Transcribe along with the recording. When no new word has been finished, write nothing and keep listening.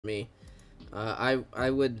me. I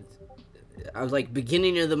was like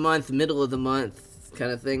beginning of the month, middle of the month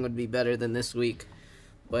kind of thing would be better than this week.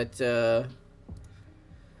 But we'll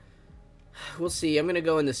see. I'm gonna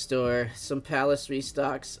go in the store. Some Palace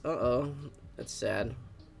restocks. Uh-oh. That's sad.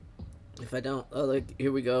 If I don't, oh look,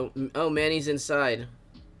 here we go. Oh, Manny's inside.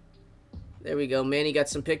 There we go. Manny got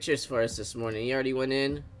some pictures for us this morning. He already went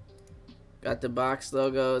in. Got the box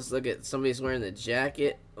logos. Look at, somebody's wearing the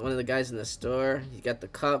jacket. One of the guys in the store. He got the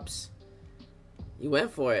cups. You went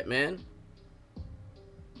for it, man.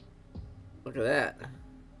 Look at that.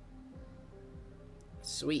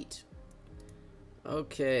 Sweet.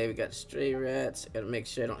 Okay, we got stray rats. I gotta make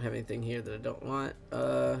sure I don't have anything here that I don't want.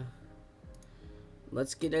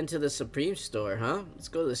 Let's get into the Supreme store, huh? Let's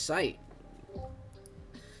go to the site.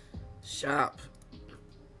 Shop.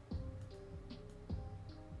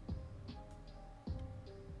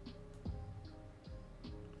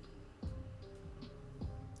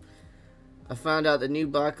 I found out the new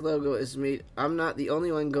box logo is made. I'm not the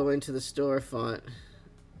only one going to the store, Font.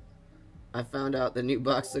 I found out the new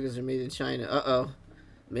box logos are made in China. Uh-oh.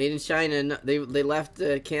 Made in China. They left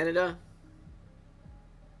Canada.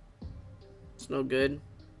 It's no good.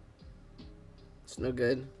 It's no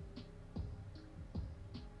good.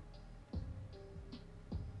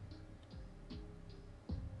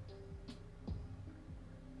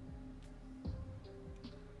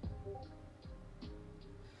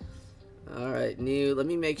 Alright, new. Let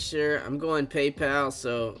me make sure. I'm going PayPal,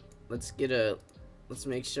 so let's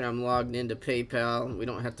make sure I'm logged into PayPal. We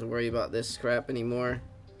don't have to worry about this crap anymore.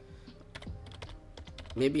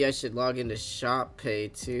 Maybe I should log into Shop Pay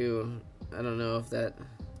too. I don't know if that...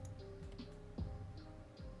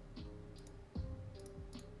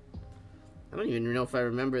 I don't even know if I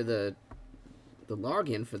remember the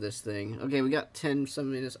login for this thing. Okay, we got 10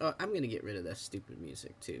 some minutes. Oh, I'm gonna get rid of that stupid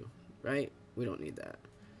music too, right? We don't need that.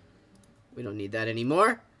 We don't need that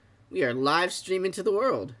anymore. We are live streaming to the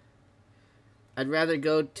world. I'd rather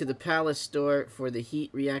go to the Palace store for the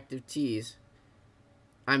heat reactive teas.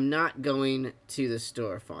 I'm not going to the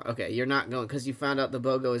store. Okay, you're not going because you found out the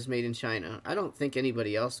BOGO is made in China. I don't think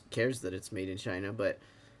anybody else cares that it's made in China, but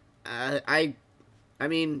I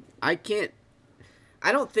mean, I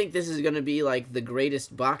don't think this is going to be like the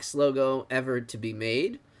greatest box logo ever to be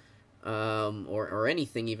made, or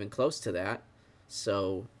anything even close to that.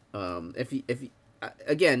 So, if you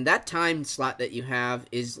again, that time slot that you have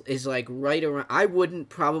is like right around. I wouldn't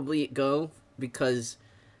probably go because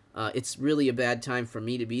it's really a bad time for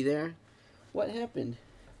me to be there. What happened?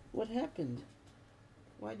 What happened?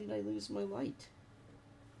 Why did I lose my light?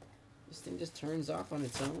 This thing just turns off on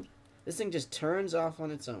its own. This thing just turns off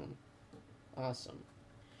on its own. Awesome.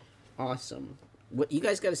 Awesome. What, you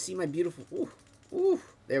guys got to see my beautiful... Ooh. Ooh.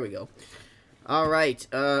 There we go. All right.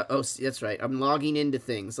 Oh, that's right. I'm logging into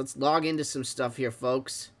things. Let's log into some stuff here,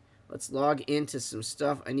 folks. Let's log into some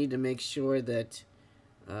stuff. I need to make sure that...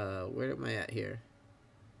 where am I at here?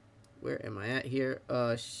 Where am I at here?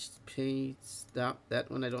 Pay, stop.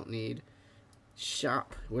 That one I don't need.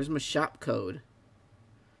 Shop. Where's my shop code?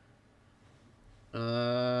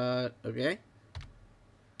 Okay.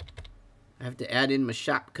 I have to add in my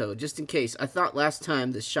shop code just in case. I thought last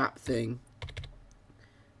time the shop thing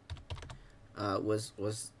was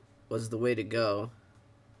the way to go.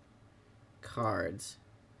 Cards.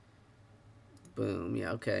 Boom.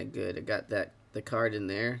 Yeah, okay, good. I got the card in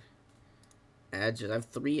there. Address. I have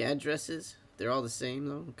 3 addresses. They're all the same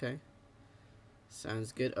though. Okay.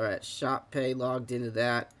 Sounds good. All right, shop pay, logged into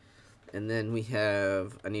that. And then we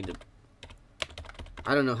have, I need to,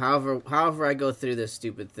 I don't know, however I go through this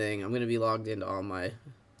stupid thing, I'm going to be logged into all my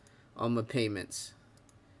payments.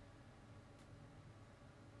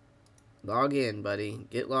 Log in, buddy.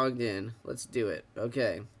 Get logged in. Let's do it.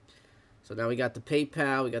 Okay. So now we got the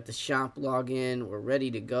PayPal, we got the shop login. We're ready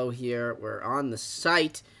to go here. We're on the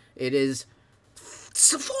site. It is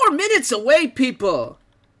 4 minutes away, people.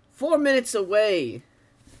 4 minutes away.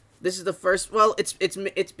 This is the first. Well, it's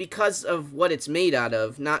because of what it's made out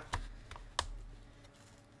of, not.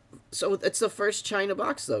 So it's the first China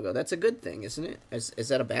box logo. That's a good thing, isn't it? Is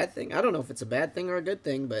that a bad thing? I don't know if it's a bad thing or a good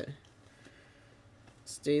thing, but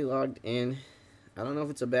stay logged in. I don't know if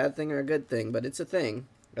it's a bad thing or a good thing, but it's a thing.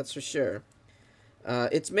 That's for sure.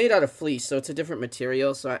 It's made out of fleece, so it's a different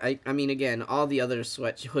material. So I mean, again, all the other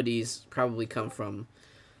sweat hoodies probably come from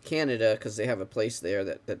Canada because they have a place there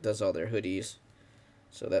that does all their hoodies.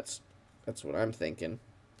 So that's what I'm thinking.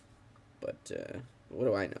 But what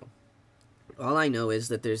do I know? All I know is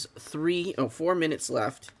that there's 4 minutes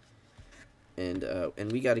left, and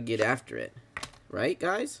we got to get after it, right,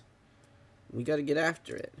 guys? We got to get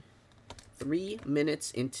after it. 3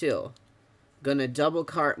 minutes until Gonna double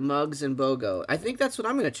cart mugs and BOGO. I think that's what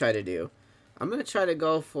I'm gonna try to do. I'm gonna try to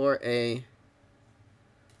go for a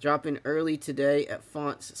drop in early today at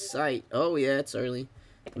Font's site. Oh yeah, it's early.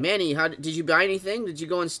 Manny, how did you buy anything? Did you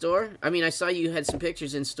go in store? I mean, I saw you had some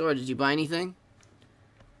pictures in store. Did you buy anything?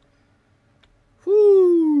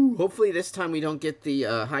 Whoo! Hopefully this time we don't get the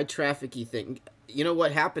high traffic-y thing. You know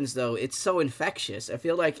what happens though? It's so infectious. I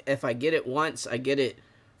feel like if I get it once, I get it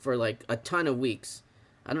for like a ton of weeks.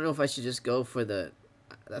 I don't know if I should just go for the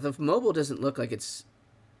mobile doesn't look like it's.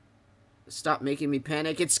 Stop making me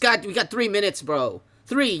panic. We got 3 minutes, bro.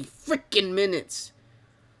 3 freaking minutes.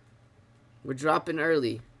 We're dropping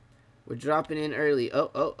early. We're dropping in early.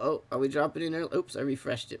 Oh. Are we dropping in early? Oops, I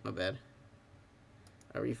refreshed it. My bad.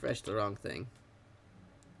 I refreshed the wrong thing.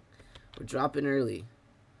 We're dropping early.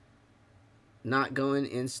 Not going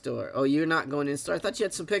in store. Oh, you're not going in store? I thought you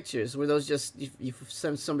had some pictures. Were those just...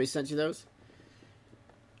 somebody sent you those?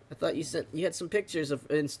 I thought you had some pictures of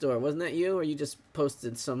in store. Wasn't that you? Or you just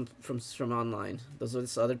posted some from online? Those are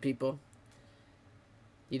just other people?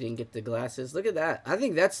 You didn't get the glasses. Look at that. I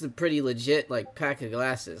think that's the pretty legit like pack of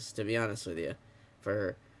glasses, to be honest with you,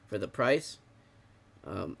 for the price.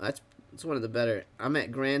 It's one of the better. I'm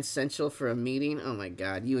at Grand Central for a meeting. Oh my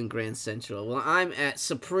God, you in Grand Central. Well, I'm at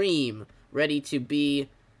Supreme, ready to be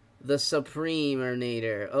the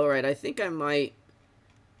Supreme-ernator. All right, I think I might.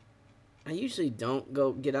 I usually don't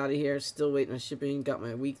go get out of here. Still waiting on shipping. Got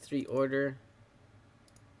my week 3 order.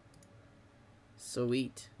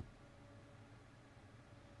 Sweet.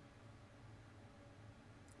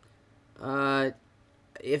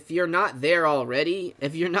 If you're not there already,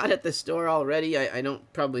 if you're not at the store already, I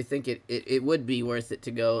don't probably think it would be worth it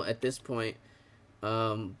to go at this point.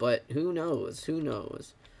 But who knows? Who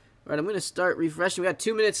knows? All right, I'm going to start refreshing. We got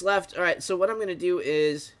 2 minutes left. All right, so what I'm going to do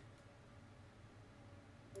is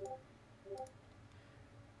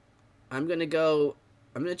I'm going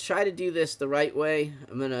to try to do this the right way.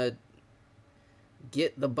 I'm going to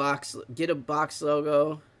get a box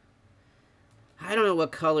logo. I don't know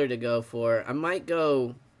what color to go for. I might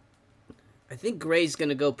go... I think gray's going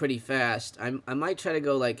to go pretty fast. I might try to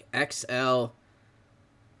go like XL.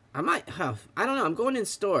 I don't know. I'm going in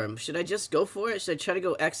Storm. Should I just go for it? Should I try to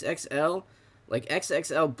go XXL? Like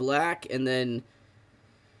XXL black and then...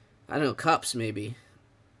 I don't know, cups maybe.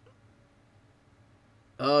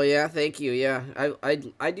 Oh, yeah, thank you. Yeah,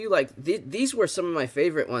 I do like... These were some of my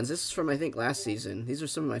favorite ones. This is from, I think, last season. These are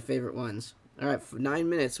some of my favorite ones. All right, for 9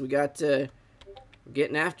 minutes, we got... We're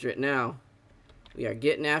getting after it now. We are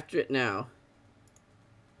getting after it now.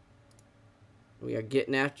 We are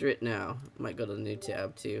getting after it now. Might go to the new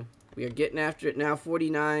tab, too. We are getting after it now.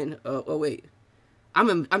 49. Oh wait.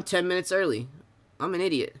 I'm 10 minutes early. I'm an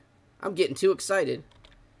idiot. I'm getting too excited.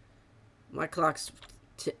 My clock's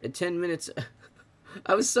 10 minutes...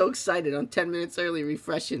 I was so excited. I'm 10 minutes early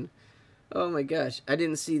refreshing. Oh my gosh. I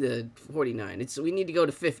didn't see the 49. We need to go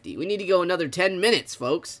to 50. We need to go another 10 minutes,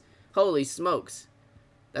 folks. Holy smokes.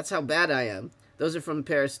 That's how bad I am. Those are from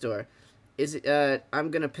Paris Store.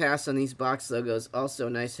 I'm going to pass on these box logos. Also,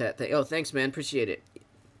 nice hat. Oh, thanks, man. Appreciate it.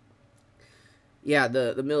 Yeah,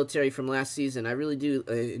 the military from last season. I really do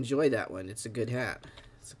enjoy that one. It's a good hat.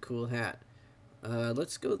 It's a cool hat.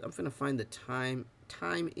 Let's go. I'm going to find the time.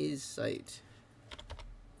 Time is site.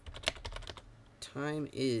 Time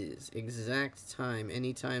is exact time,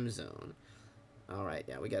 any time zone. All right,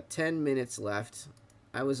 yeah, we got 10 minutes left.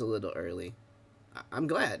 I was a little early. I'm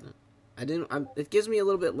glad. It gives me a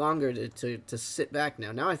little bit longer to sit back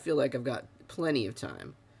now. Now I feel like I've got plenty of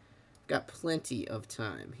time. Got plenty of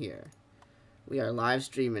time here. We are live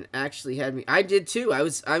streaming. Actually had me. I did too. I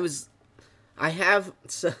have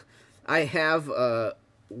some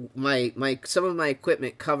of my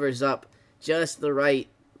equipment covers up just the right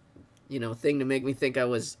thing to make me think I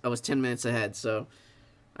was 10 minutes ahead, so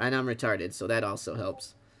and I'm retarded, so that also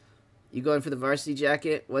helps. You going for the varsity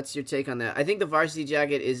jacket? What's your take on that? I think the varsity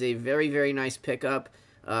jacket is a very, very nice pickup.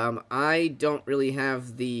 I don't really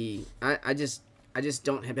have the I just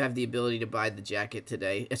don't have the ability to buy the jacket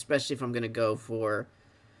today, especially if I'm going to go for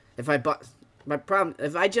if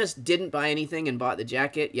I just didn't buy anything and bought the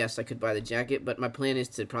jacket, yes, I could buy the jacket, but my plan is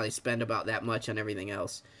to probably spend about that much on everything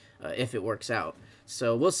else if it works out.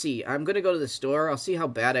 So we'll see. I'm going to go to the store. I'll see how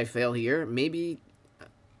bad I fail here. Maybe,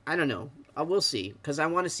 I don't know. We'll see, because I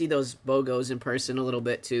want to see those BOGOs in person a little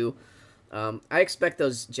bit too. I expect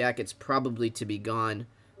those jackets probably to be gone,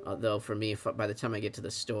 though, for me by the time I get to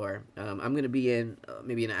the store. I'm going to be in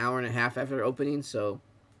maybe an hour and a half after opening, so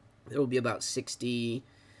there will be about 60,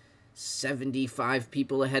 75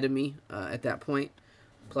 people ahead of me at that point,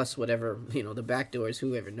 plus whatever, the back doors,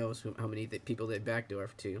 whoever knows how many people they backdoor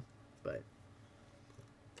to, but...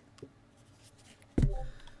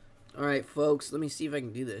 Alright, folks, let me see if I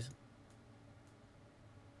can do this.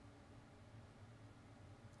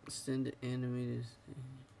 Send animated.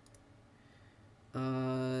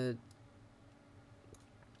 I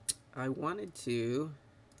wanted to.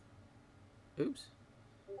 Oops.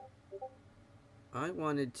 I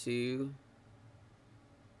wanted to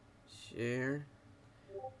share.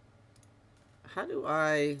 How do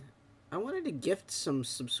I wanted to gift some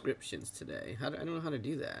subscriptions today. I don't know how to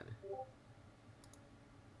do that.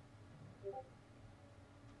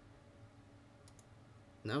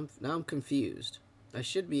 Now I'm confused. I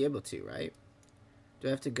should be able to, right? Do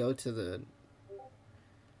I have to go to the? Do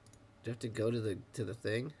I have to go to the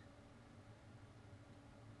thing?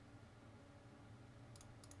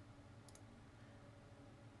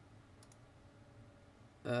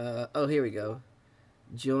 Oh, here we go.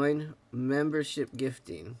 Join membership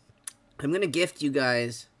gifting. I'm gonna gift you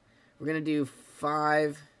guys. We're gonna do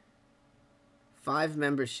five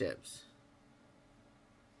memberships.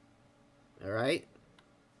 All right.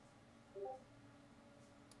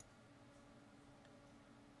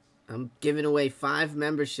 I'm giving away 5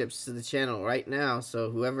 memberships to the channel right now, so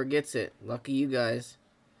whoever gets it, lucky you guys.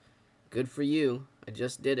 Good for you. I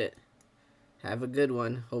just did it. Have a good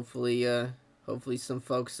one. Hopefully some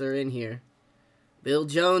folks are in here. Bill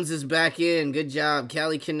Jones is back in. Good job.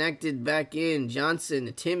 Cali Connected back in.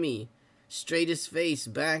 Johnson, Timmy, Straightest Face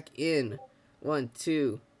back in. 1,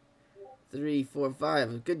 2, 3, 4,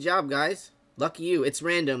 5. Good job, guys. Lucky you. It's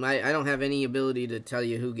random. I don't have any ability to tell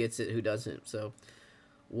you who gets it, who doesn't. So,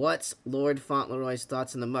 what's Lord Fauntleroy's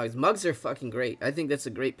thoughts on the mugs? Mugs are fucking great. I think that's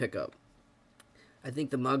a great pickup. I think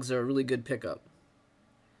the mugs are a really good pickup.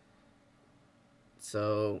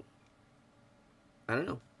 So, I don't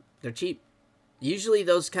know. They're cheap. Usually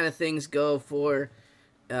those kind of things go for,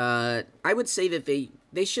 I would say that they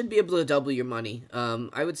should be able to double your money.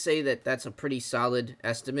 I would say that that's a pretty solid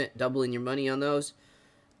estimate, doubling your money on those.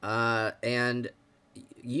 And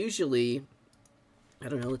usually, I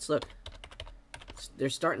don't know, let's look. They're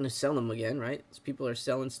starting to sell them again, right? People are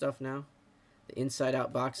selling stuff now. The inside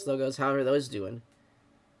out box logos, how are those doing?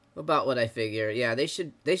 About what I figure. Yeah, they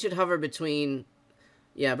should hover between,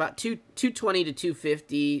 yeah, about 220 to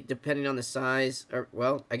 250 depending on the size, or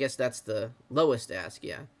well, I guess that's the lowest ask,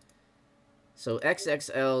 yeah. So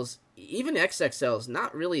XXLs, even XXLs,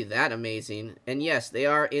 not really that amazing. And yes, they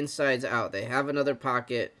are insides out. They have another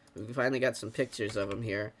pocket. We finally got some pictures of them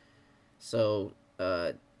here. So,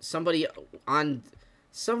 somebody on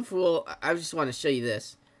some fool, I just want to show you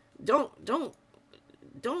this. Don't go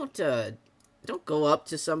up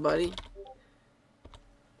to somebody.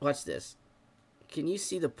 Watch this. Can you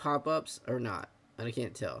see the pop-ups or not? I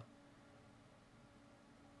can't tell.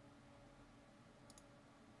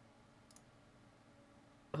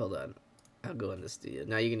 Hold on. I'll go in the studio.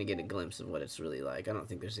 Now you're going to get a glimpse of what it's really like. I don't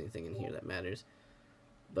think there's anything in here that matters.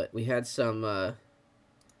 But we had some,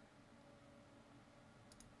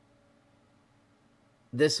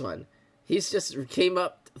 this one. He's just came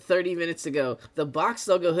up 30 minutes ago. The box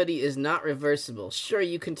logo hoodie is not reversible. Sure,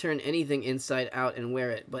 you can turn anything inside out and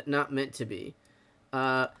wear it, but not meant to be.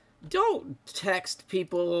 Don't text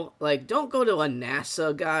people, like, don't go to a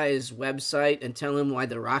NASA guy's website and tell him why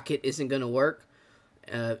the rocket isn't going to work,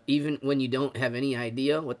 even when you don't have any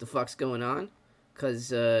idea what the fuck's going on.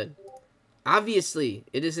 Because, obviously,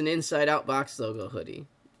 it is an inside-out box logo hoodie.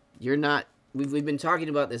 You're not, we've been talking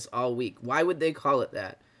about this all week. Why would they call it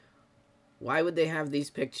that? Why would they have these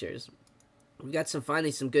pictures? We got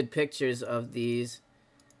finally some good pictures of these.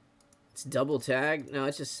 It's double tagged? No,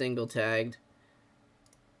 it's just single tagged.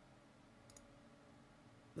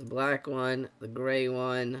 The black one, the gray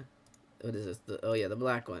one. What is this? Oh yeah, the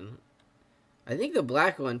black one. I think the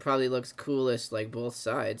black one probably looks coolest, like both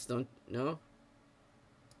sides. Don't no?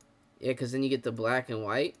 Yeah, because then you get the black and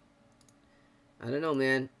white. I don't know,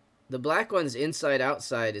 man. The black one's inside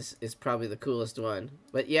outside is probably the coolest one.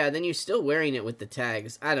 But yeah, then you're still wearing it with the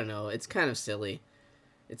tags. I don't know. It's kind of silly.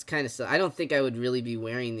 It's kind of silly. I don't think I would really be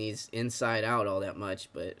wearing these inside out all that much,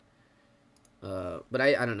 but I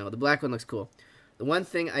don't know. The black one looks cool. The one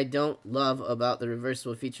thing I don't love about the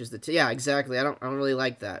reversible features, yeah, exactly. I don't really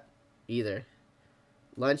like that either.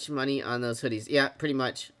 Lunch money on those hoodies. Yeah, pretty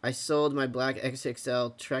much. I sold my black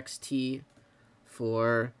XXL Trex tee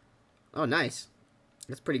for, oh, nice.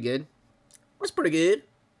 That's pretty good. That's pretty good.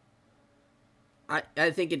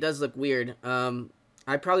 I think it does look weird.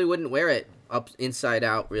 I probably wouldn't wear it up inside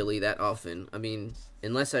out really that often. I mean,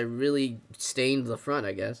 unless I really stained the front,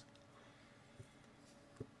 I guess.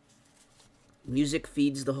 Music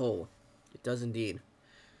feeds the whole. It does indeed.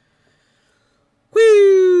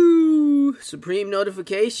 Woo! Supreme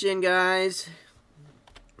notification, guys.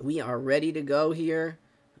 We are ready to go here.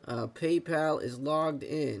 PayPal is logged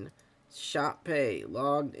in. Shop Pay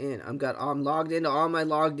logged in. I'm logged into all my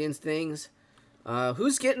logged in things.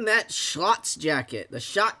 Who's getting that Schlotz jacket? The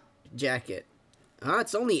shot jacket.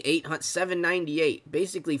 It's only $7.98,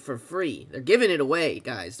 basically for free. They're giving it away,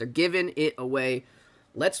 guys. They're giving it away.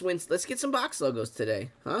 Let's get some box logos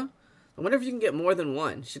today, huh? I wonder if you can get more than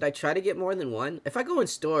one. Should I try to get more than one? If I go in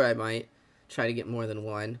store, I might try to get more than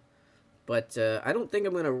one. But I don't think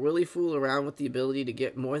I'm going to really fool around with the ability to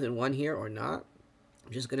get more than one here or not.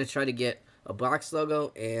 I'm just going to try to get a box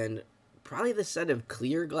logo and probably the set of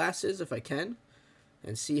clear glasses if I can.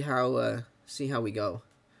 And see how we go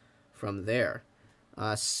from there.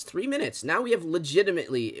 3 minutes. Now we have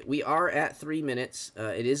we are at 3 minutes.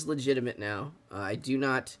 It is legitimate now. I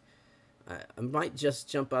might just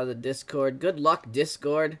jump out of the Discord. Good luck,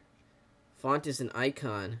 Discord. Font is an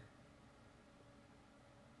icon.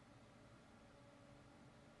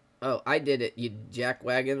 Oh, I did it, you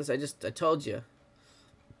jackwagons. I told you.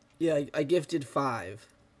 Yeah, I gifted 5.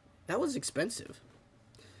 That was expensive.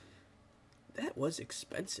 That was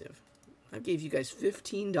expensive. I gave you guys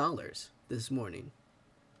 $15 this morning.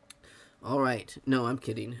 All right. No, I'm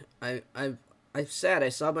kidding. I'm sad. I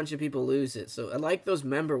saw a bunch of people lose it. So I like those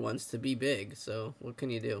member ones to be big. So what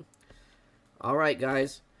can you do? All right,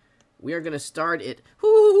 guys. We are going to start it.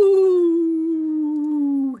 Woo!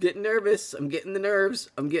 Getting nervous. I'm getting the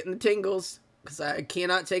nerves. I'm getting the tingles. Because I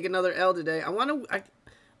cannot take another L today.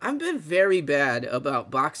 I've been very bad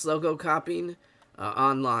about box logo copying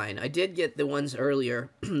online. I did get the ones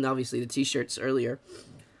earlier. Obviously, the t-shirts earlier.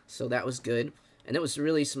 So that was good. And it was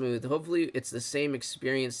really smooth. Hopefully, it's the same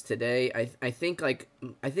experience today. I think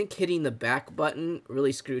hitting the back button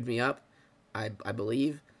really screwed me up. I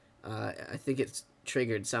believe. I think it's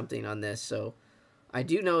triggered something on this. So I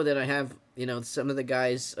do know that I have, some of the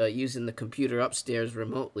guys using the computer upstairs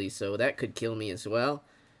remotely. So that could kill me as well.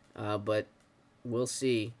 But we'll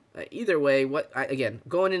see. Either way, again,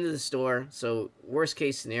 going into the store. So worst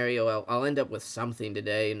case scenario, I'll end up with something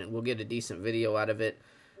today, and we'll get a decent video out of it.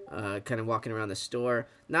 Kind of walking around the store.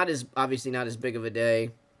 Obviously not as big of a day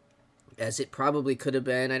as it probably could have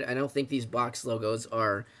been. I don't think these box logos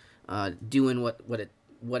are doing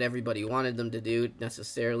what everybody wanted them to do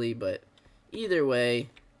necessarily, but either way,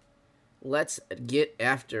 let's get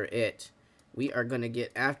after it. We are going to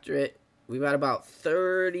get after it. We've got about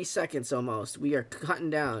 30 seconds almost. We are cutting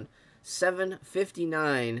down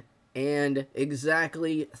 7:59 and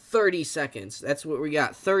exactly 30 seconds. That's what we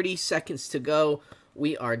got. 30 seconds to go.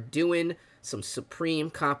 We are doing some Supreme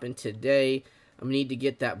copping today. I'm going to need to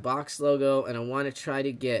get that box logo, and I want to try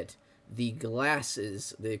to get the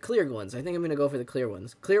glasses, the clear ones. I think I'm going to go for the clear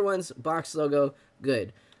ones. Clear ones, box logo,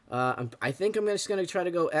 good. I think I'm just going to try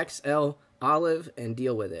to go XL olive and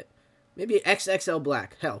deal with it. Maybe XXL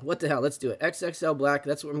black. Hell, what the hell? Let's do it. XXL black,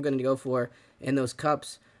 that's what I'm going to go for. And those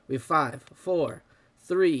cups, we have 5, 4,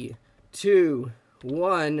 3, 2,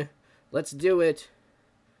 1. Let's do it.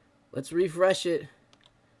 Let's refresh it.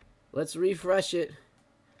 Let's refresh it.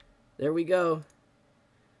 There we go.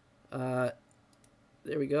 There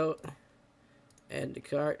we go. Add to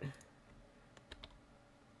cart.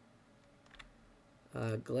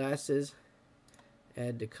 Glasses.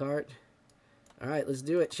 Add to cart. Alright, let's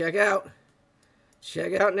do it. Check out.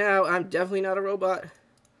 Check out now. I'm definitely not a robot.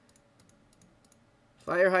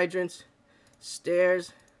 Fire hydrants.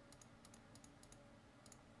 Stairs.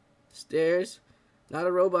 Stairs. Not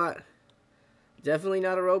a robot. Definitely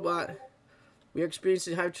not a robot. We are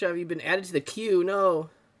experiencing high travel. You've been added to the queue. No.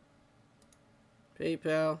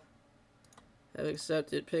 PayPal. Have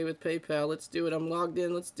accepted. Pay with PayPal. Let's do it. I'm logged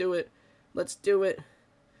in. Let's do it. Let's do it.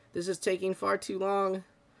 This is taking far too long.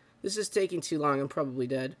 This is taking too long. I'm probably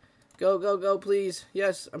dead. Go, go, go, please.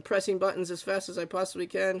 Yes, I'm pressing buttons as fast as I possibly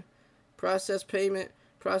can. Process payment.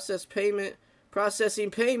 Process payment. Processing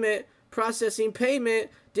payment. Processing payment.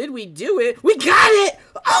 Did we do it? We got it!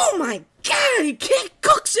 Oh my god! He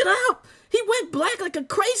cooks it up! He went black like a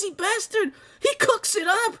crazy bastard! He cooks it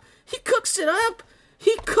up! He cooks it up!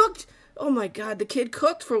 He cooked... Oh my god, the kid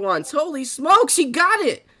cooked for once. Holy smokes, he got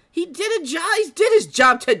it! He did a job. He did his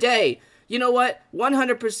job today. You know what?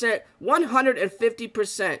 100%,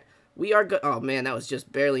 150%. We are good. Oh man, that was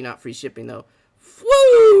just barely not free shipping though.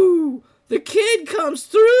 Woo! The kid comes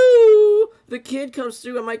through. The kid comes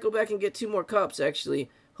through. I might go back and get 2 more cups actually.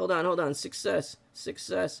 Hold on, hold on. Success.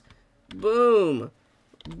 Success. Boom.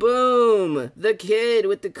 Boom. The kid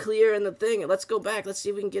with the clear and the thing. Let's go back. Let's see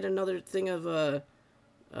if we can get another thing of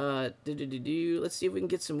let's see if we can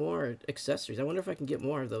get some more accessories. I wonder if I can get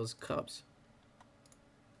more of those cups.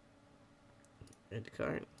 Add to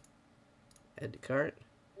cart. Add to cart.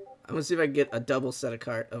 I'm gonna see if I can get a double set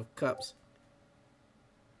of cups.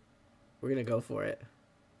 We're gonna go for it.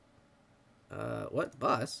 What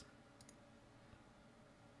bus?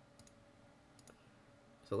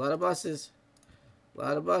 There's a lot of buses. A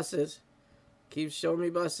lot of buses. Keep showing me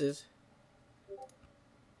buses.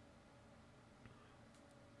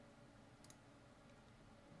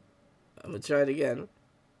 I'm gonna try it again. I'm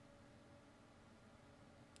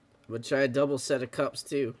gonna try a double set of cups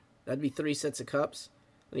too. That'd be 3 sets of cups.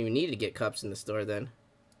 I don't even need to get cups in the store then.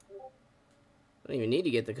 I don't even need to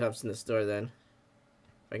get the cups in the store then.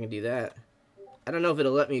 If I can do that. I don't know if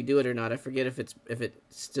it'll let me do it or not. I forget if it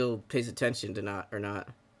still pays attention to not or not.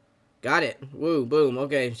 Got it. Woo, boom.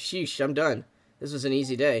 Okay, sheesh, I'm done. This was an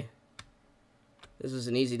easy day. This was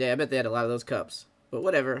an easy day. I bet they had a lot of those cups. But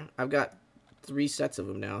whatever. I've got 3 sets of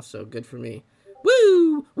them now, so good for me.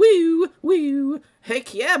 Woo! Woo! Woo!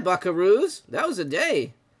 Heck yeah, buckaroos! That was a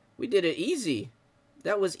day. We did it easy.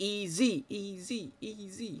 That was easy. Easy.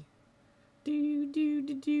 Easy.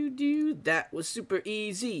 Do. That was super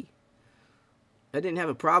easy. I didn't have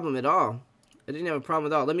a problem at all. I didn't have a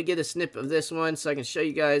problem at all. Let me get a snip of this one so I can show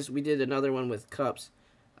you guys. We did another one with cups.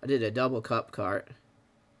 I did a double cup cart.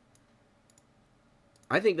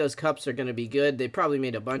 I think those cups are going to be good. They probably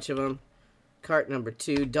made a bunch of them. Cart number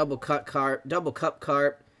 2, double cup cart, double cup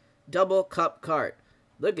cart, double cup cart.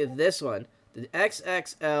 Look at this one. The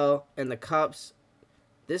XXL and the cups.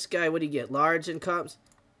 This guy, what do you get? Large in cups?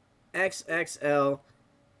 XXL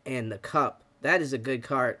and the cup. That is a good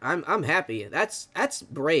cart. I'm happy. That's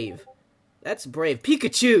brave. That's brave.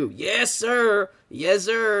 Pikachu. Yes, sir. Yes,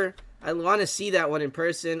 sir. I want to see that one in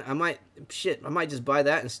person. I might just buy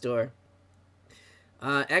that in store.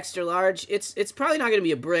 Extra large. It's probably not going to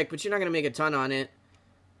be a brick, but you're not going to make a ton on it.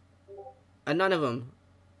 None of them.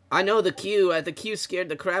 I know the Q. The Q scared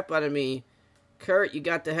the crap out of me. Kurt, you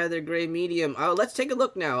got the Heather Gray medium. Oh, let's take a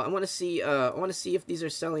look now. I want to see. I want to see if these are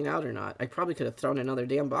selling out or not. I probably could have thrown another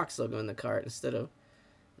damn box logo in the cart instead of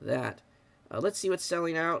that. Let's see what's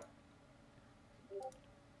selling out.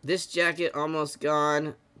 This jacket almost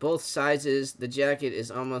gone. Both sizes. The jacket is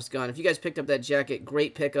almost gone. If you guys picked up that jacket,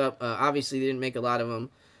 great pickup. Obviously, they didn't make a lot of them.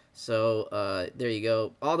 So, there you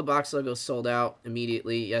go. All the box logos sold out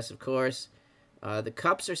immediately. Yes, of course. The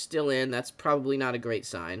cups are still in. That's probably not a great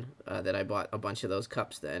sign that I bought a bunch of those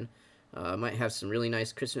cups then. Might have some really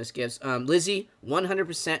nice Christmas gifts. Lizzie,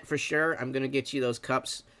 100% for sure. I'm going to get you those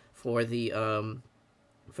cups for the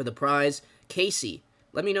prize. Casey,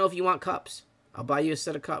 let me know if you want cups. I'll buy you a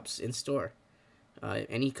set of cups in store.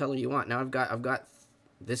 Any color you want. Now I've got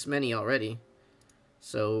this many already.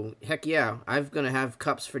 So, heck yeah. I'm going to have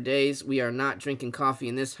cups for days. We are not drinking coffee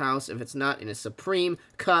in this house if it's not in a Supreme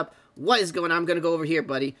cup. What is going on? I'm going to go over here,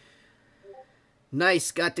 buddy.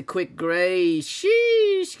 Nice. Got the quick gray.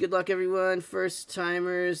 Sheesh. Good luck, everyone. First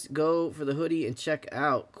timers, go for the hoodie and check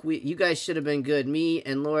out. You guys should have been good. Me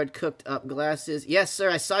and Lord cooked up glasses. Yes, sir.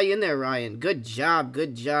 I saw you in there, Ryan. Good job.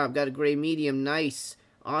 Good job. Got a gray medium. Nice.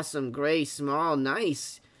 Awesome. Gray small.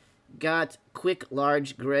 Nice. Got quick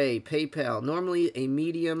large gray. PayPal. Normally a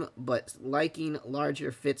medium, but liking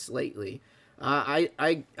larger fits lately.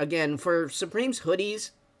 Again, for Supreme's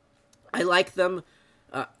hoodies, I like them.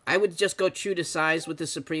 I would just go true to size with the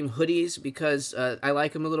Supreme hoodies because I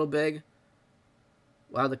like them a little big.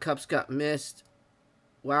 Wow, the cups got missed.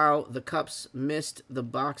 Wow, the cups missed the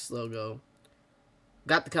box logo.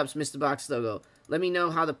 Got the cups, missed the box logo. Let me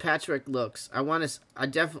know how the patchwork looks.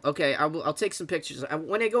 Okay, I'll take some pictures.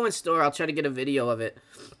 When I go in store, I'll try to get a video of it.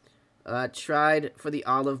 Tried for the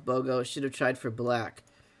olive BOGO. Should have tried for black.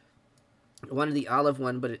 I wanted the olive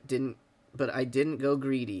one, but I didn't go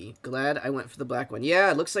greedy. Glad I went for the black one.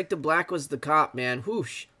 Yeah, it looks like the black was the cop, man.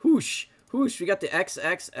 Whoosh, whoosh, whoosh. We got the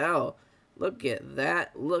XXL. Look at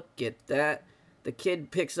that. Look at that. The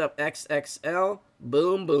kid picks up XXL.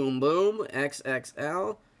 Boom, boom, boom.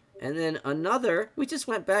 XXL. And then another. We just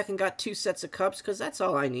went back and got 2 sets of cups because that's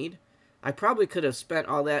all I need. I probably could have spent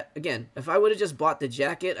all that. Again, if I would have just bought the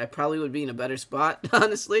jacket, I probably would be in a better spot,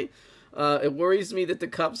 honestly. It worries me that the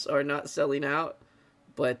cups are not selling out.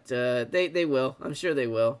 But they will. I'm sure they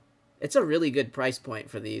will. It's a really good price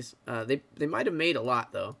point for these. They might have made a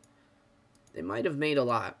lot, though. They might have made a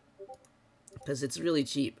lot. Because it's really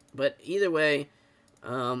cheap. But either way,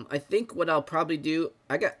 I think what I'll probably do...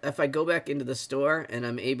 if I go back into the store and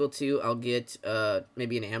I'm able to, I'll get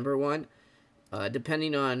maybe an amber one.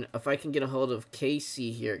 Depending on if I can get a hold of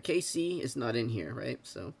KC here. KC is not in here, right?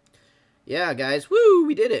 So... yeah, guys. Woo!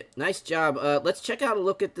 We did it. Nice job. Let's check out a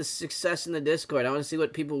look at the success in the Discord. I want to see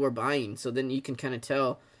what people were buying, so then you can kind of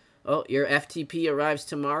tell. Oh, your FTP arrives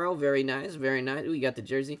tomorrow. Very nice. Very nice. Ooh, you got the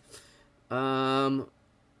jersey. Philip,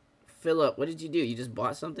 what did you do? You just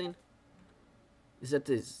bought something? Is that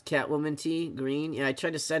the Catwoman tee? Green? Yeah, I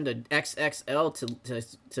tried to send a XXL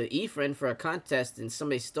to Efren for a contest, and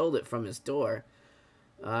somebody stole it from his door.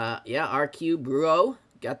 Yeah, RQ Bro.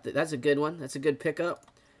 That's a good one. That's a good pickup.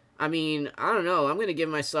 I mean, I don't know. I'm going to give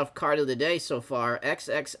myself card of the day so far.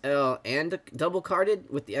 XXL and double carded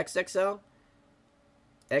with the XXL.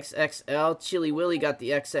 XXL. Chili Willy got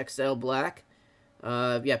the XXL black.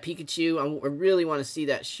 Yeah, Pikachu. I really want to see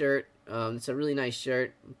that shirt. It's a really nice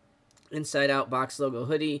shirt. Inside out box logo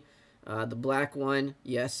hoodie. The black one.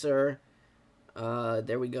 Yes, sir.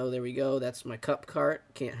 There we go. There we go. That's my cup cart.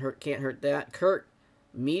 Can't hurt that. Kurt.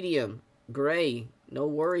 Medium. Gray. No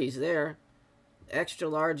worries there. Extra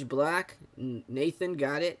large black. Nathan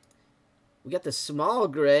got it. We got the small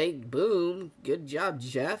gray. Boom. Good job,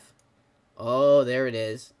 Jeff. Oh, there it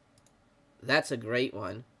is. That's a great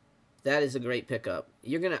one. That is a great pickup.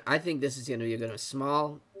 I think this is gonna be a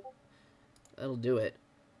small. That'll do it.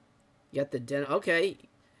 You got the okay.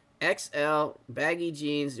 XL baggy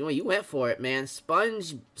jeans. Well, you went for it, man.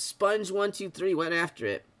 Sponge 123 went after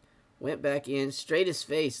it. Went back in straight as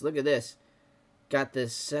face. Look at this. Got the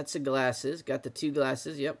sets of glasses. Got the 2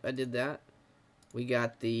 glasses. Yep, I did that. We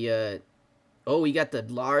got the we got the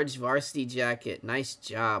large varsity jacket. Nice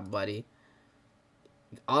job, buddy.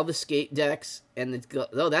 All the skate decks and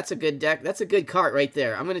that's a good deck. That's a good cart right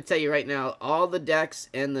there. I'm gonna tell you right now, all the decks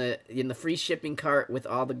and the free shipping cart with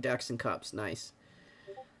all the decks and cups. Nice.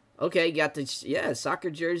 Okay, got the soccer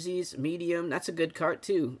jerseys, medium. That's a good cart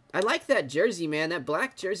too. I like that jersey, man. That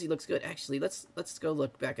black jersey looks good. Actually, let's go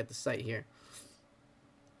look back at the site here.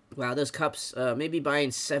 Wow, those cups. Maybe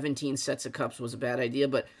buying 17 sets of cups was a bad idea,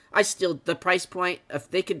 but the price point.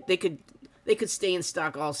 If they could stay in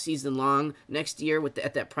stock all season long next year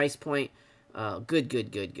at that price point.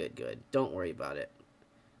 Good. Don't worry about it.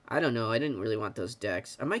 I don't know. I didn't really want those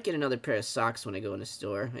decks. I might get another pair of socks when I go in the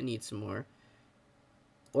store. I need some more.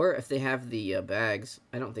 Or if they have the bags.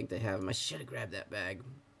 I don't think they have them. I should have grabbed that bag.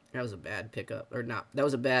 That was a bad pickup. Or not. That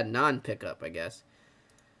was a bad non-pickup, I guess.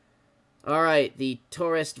 Alright, the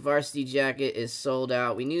Tourist Varsity Jacket is sold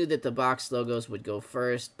out. We knew that the box logos would go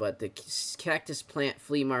first, but the Cactus Plant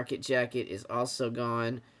Flea Market Jacket is also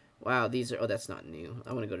gone. Wow, these are... Oh, that's not new.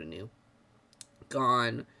 I want to go to new.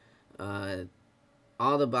 Gone.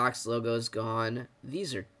 All the box logos gone.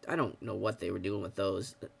 These are... I don't know what they were doing with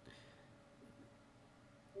those.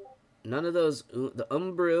 None of those... The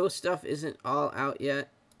Umbro stuff isn't all out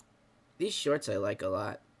yet. These shorts I like a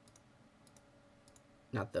lot.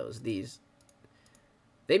 Not those, these.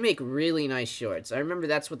 They make really nice shorts. I remember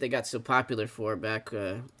that's what they got so popular for back,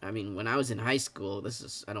 I mean, when I was in high school.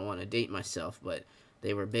 I don't want to date myself, but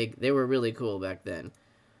they were big. They were really cool back then.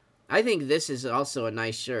 I think this is also a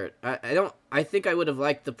nice shirt. I think I would have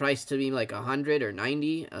liked the price to be like 100 or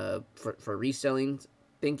 90 for reselling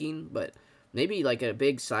thinking, but maybe like a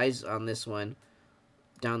big size on this one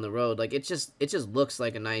down the road. Like it just looks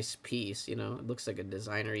like a nice piece, you know? It looks like a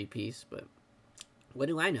designery piece, but what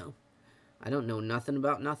do I know? I don't know nothing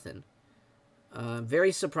about nothing.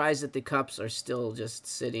 Very surprised that the cups are still just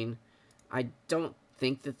sitting. I don't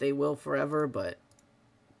think that they will forever, but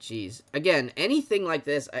geez. Again, anything like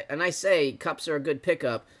this, and I say cups are a good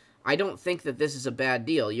pickup, I don't think that this is a bad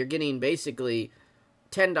deal. You're getting basically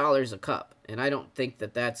 $10 a cup, and I don't think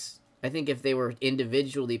that that's... I think if they were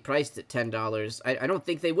individually priced at $10, I don't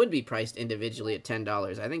think they would be priced individually at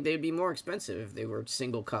 $10. I think they'd be more expensive if they were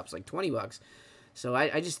single cups, like 20 bucks. So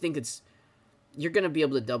I just think you're going to be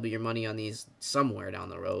able to double your money on these somewhere down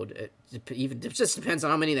the road. It just depends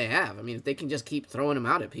on how many they have. I mean, if they can just keep throwing them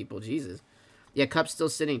out at people, Jesus. Yeah, cup's still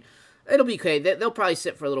sitting. It'll be okay. They'll probably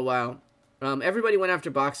sit for a little while. Everybody went after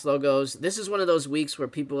box logos. This is one of those weeks where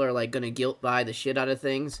people are like going to guilt buy the shit out of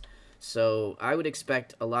things. So I would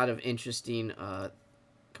expect a lot of interesting...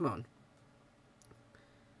 come on.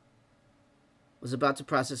 Was about to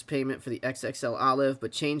process payment for the XXL Olive,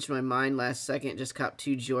 but changed my mind last second. Just copped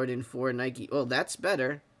 2 Jordan 4 Nike. Oh, that's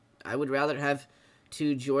better. I would rather have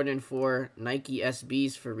 2 Jordan 4 Nike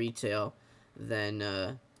SBs for retail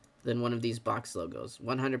than one of these box logos.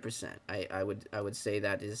 100%. I would say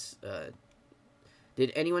that is...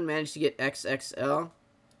 did anyone manage to get XXL?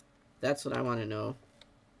 That's what I want to know.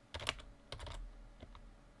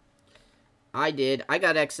 I did. I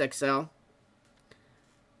got XXL.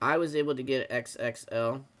 I was able to get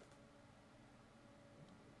XXL.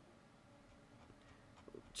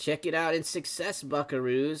 Check it out in success,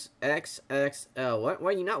 buckaroos. XXL. What? Why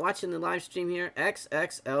are you not watching the live stream here?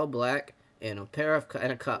 XXL black and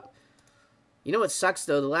a cup. You know what sucks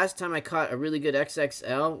though? The last time I caught a really good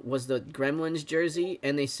XXL was the Gremlins jersey,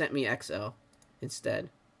 and they sent me XL instead.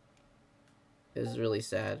 It was really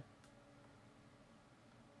sad.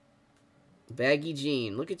 Baggy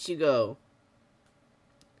Jean. Look at you go.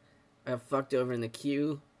 I got fucked over in the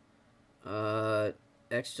queue.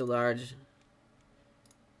 Extra large.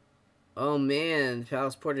 Oh man,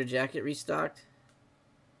 Palace Porter jacket restocked.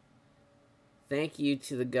 Thank you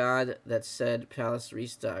to the God that said Palace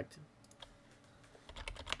restocked.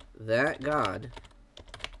 That God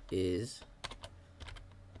is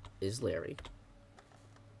Larry.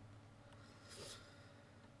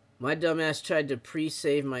 My dumbass tried to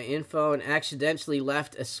pre-save my info and accidentally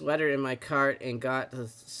left a sweater in my cart and got the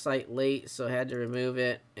site late, so I had to remove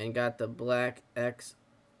it and got the black X.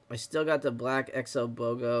 I still got the black XL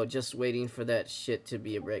BOGO, just waiting for that shit to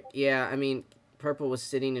be a brick. Yeah, I mean, purple was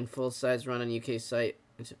sitting in full size run on UK site.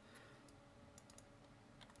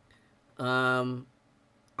 I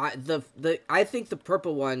think the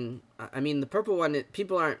purple one. I mean, the purple one.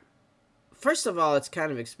 People aren't. First of all, it's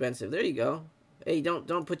kind of expensive. There you go. Hey,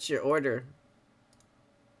 don't put your order.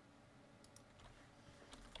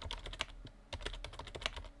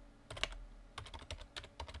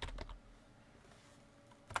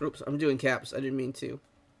 Oops, I'm doing caps. I didn't mean to.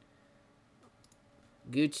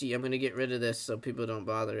 Gucci, I'm gonna get rid of this so people don't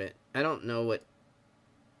bother it. I don't know what.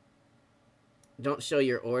 Don't show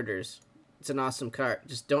your orders. It's an awesome cart.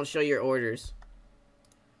 Just don't show your orders.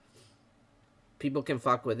 People can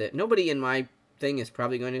fuck with it. Nobody in my thing is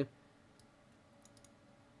probably going to.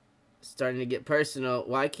 Starting to get personal.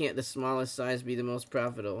 Why can't the smallest size be the most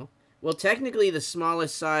profitable? Well, technically, the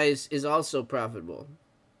smallest size is also profitable.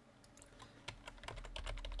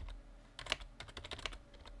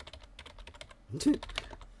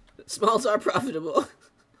 Smalls are profitable.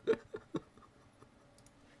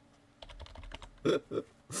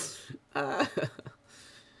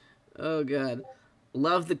 Oh god,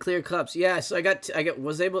 love the clear cups. Yeah, so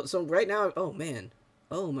was able. So right now, oh man,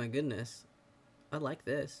 oh my goodness, I like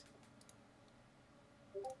this.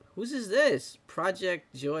 Whose is this?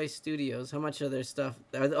 Project Joy Studios. How much of their stuff?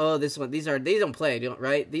 Oh, this one. They don't play,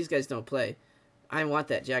 right? These guys don't play. I want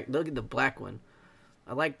that jacket. Look at the black one.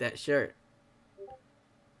 I like that shirt.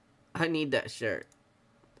 I need that shirt.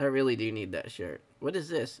 I really do need that shirt. What is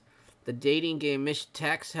this? The dating game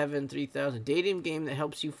Tax Heaven 3000. Dating game that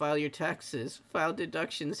helps you file your taxes. File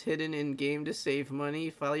deductions hidden in game to save money.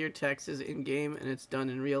 File your taxes in game and it's done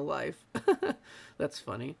in real life. That's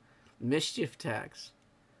funny. Mischief Tax.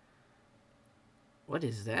 What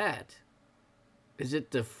is that? Is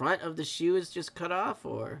it the front of the shoe is just cut off,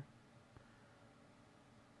 or?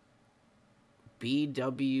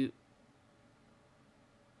 BW.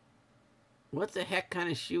 What the heck kind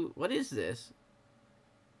of shoe? What is this?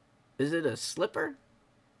 Is it a slipper?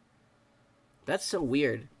 That's so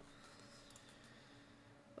weird.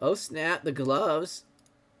 Oh snap, the gloves.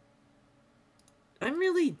 I'm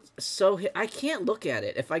really so I can't look at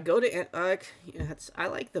it. If I go to I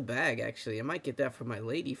like the bag actually. I might get that for my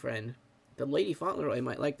lady friend. The lady Fauntleroy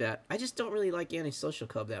might like that. I just don't really like Antisocial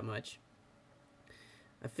Club that much.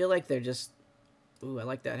 I feel like they're just. Ooh, I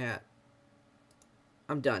like that hat.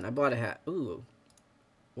 I'm done. I bought a hat. Ooh,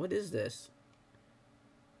 what is this?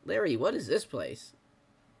 Larry, what is this place?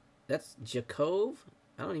 That's Jacove?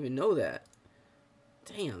 I don't even know that.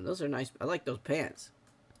 Damn, those are nice. I like those pants.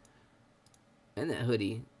 And that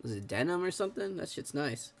hoodie. Was it denim or something? That shit's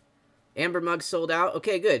nice. Amber mugs sold out?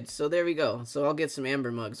 Okay, good. So there we go. So I'll get some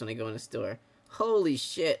amber mugs when I go in the store. Holy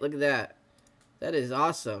shit, look at that. That is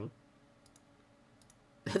awesome.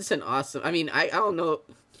 That's an awesome... I mean, I don't know...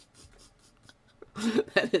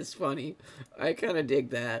 That is funny. I kind of dig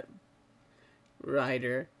that.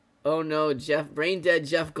 Ryder. Oh no, brain dead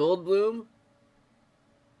Jeff Goldblum?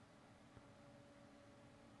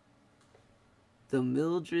 The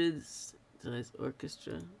Mildred's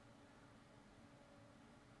Orchestra.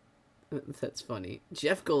 That's funny.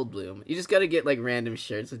 Jeff Goldblum. You just gotta get like random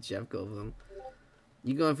shirts with Jeff Goldblum.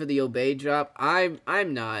 You going for the Obey drop? I'm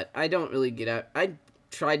not. I don't really get out. I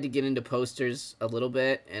tried to get into posters a little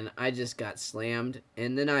bit and I just got slammed.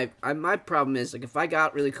 And then my problem is like if I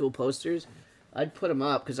got really cool posters, I'd put them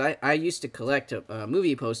up because I used to collect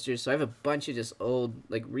movie posters. So I have a bunch of just old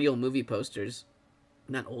like real movie posters,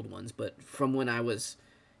 not old ones, but from when I was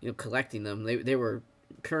collecting them. They were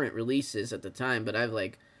current releases at the time, but I've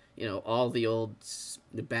like all the old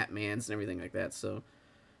the Batmans and everything like that. So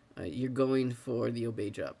you're going for the Obey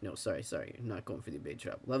drop. No, sorry. You're not going for the Obey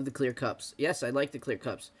drop. Love the clear cups. Yes, I like the clear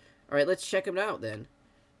cups. All right, let's check them out then.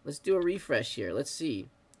 Let's do a refresh here. Let's see.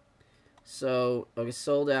 So, okay,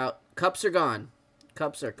 sold out. Cups are gone.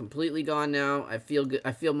 Cups are completely gone now. I feel good.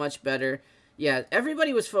 I feel much better. Yeah,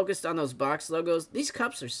 everybody was focused on those box logos. These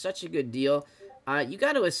cups are such a good deal. You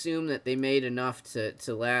got to assume that they made enough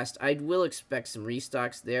to last. I will expect some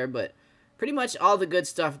restocks there, but pretty much all the good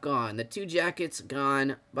stuff gone. The 2 jackets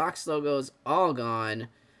gone. Box logos all gone.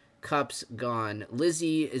 Cups gone.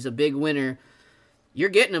 Lizzie is a big winner. You're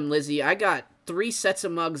getting them, Lizzie. I got 3 sets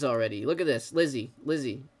of mugs already. Look at this,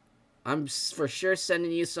 Lizzie. I'm for sure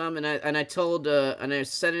sending you some, and I told and I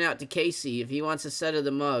sent it out to Casey if he wants a set of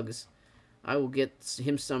the mugs. I will get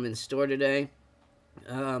him some in store today.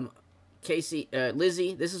 Casey,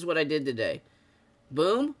 Lizzie, this is what I did today.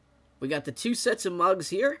 Boom, we got the 2 sets of mugs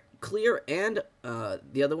here, clear and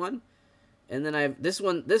the other one, and then I have this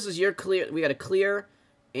one. This is your clear. We got a clear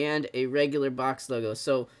and a regular box logo.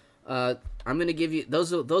 So I'm gonna give you those.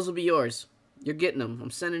 Those will be yours. You're getting them.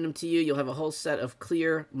 I'm sending them to you. You'll have a whole set of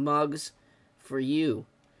clear mugs for you.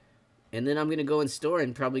 And then I'm going to go in store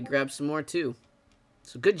and probably grab some more too.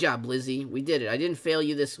 So good job, Lizzie. We did it. I didn't fail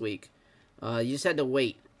you this week. You just had to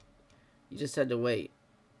wait. You just had to wait.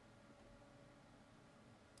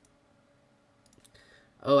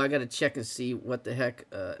 Oh, I got to check and see what the heck,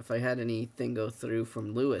 if I had anything go through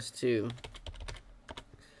from Lewis too.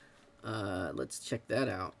 Let's check that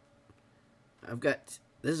out. I've got,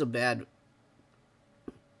 this is a bad...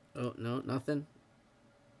 Oh, no, nothing.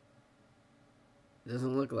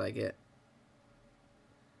 Doesn't look like it.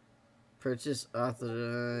 Purchase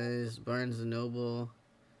authorized, Barnes & Noble.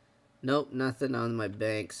 Nope, nothing on my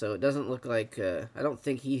bank, so it doesn't look like, I don't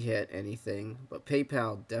think he hit anything, but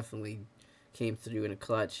PayPal definitely came through in a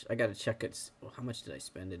clutch. I gotta check it. Well, how much did I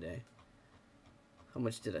spend today? How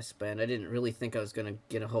much did I spend? I didn't really think I was gonna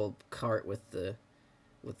get a whole cart with the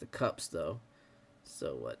cups, though.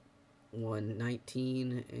 So, what?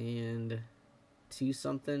 119 and 2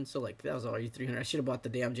 something, so like that was already 300. I should have bought the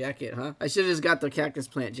damn jacket, huh? I should have just got the cactus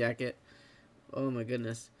plant jacket. Oh my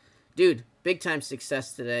goodness, dude, big time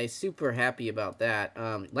success today. Super happy about that.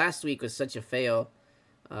 Last week was such a fail.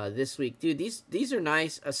 This week, dude, these are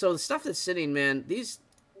nice. So the stuff that's sitting, man, these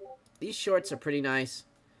shorts are pretty nice.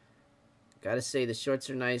 Gotta say the shorts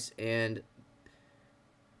are nice, and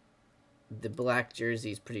the black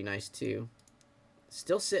jersey is pretty nice too.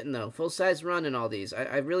 Still sitting though, full size run in all these.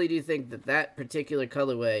 I really do think that particular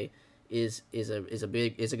colorway is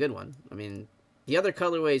a good one. I mean, the other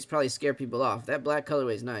colorways probably scare people off. That black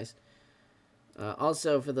colorway is nice.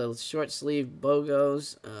 Also for the short sleeve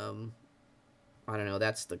bogos, I don't know.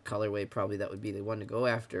 That's the colorway probably that would be the one to go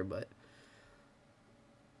after. But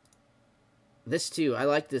this too, I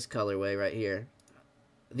like this colorway right here.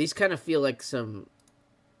 These kind of feel like some.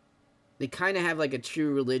 They kind of have like a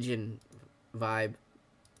True Religion vibe,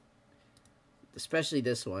 especially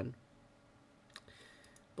this one,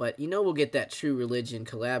 but you know we'll get that True Religion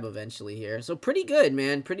collab eventually here. So pretty good,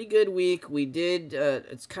 man. Pretty good week. We did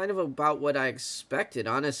it's kind of about what I expected,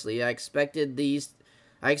 honestly. I expected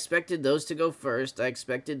those to go first. I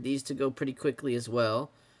expected these to go pretty quickly as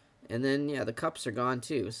well, and then yeah, the cups are gone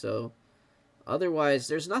too. So otherwise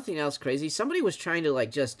there's nothing else crazy. Somebody was trying to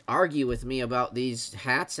like just argue with me about these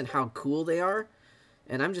hats and how cool they are.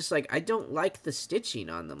 And I'm just like, I don't like the stitching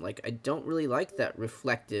on them. Like, I don't really like that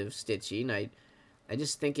reflective stitching. I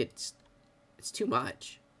just think it's too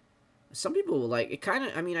much. Some people will like, it kind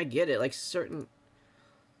of, I mean, I get it. Like, certain,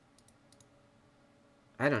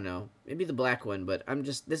 I don't know. Maybe the black one, but I'm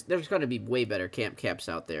just, there's going to be way better camp caps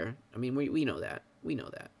out there. I mean, we know that. We know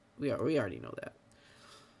that. We already know that.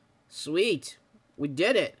 Sweet. We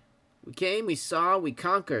did it. We came, we saw, we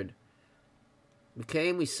conquered. We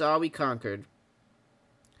came, we saw, we conquered.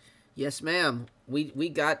 Yes, ma'am. We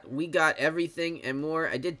got everything and more.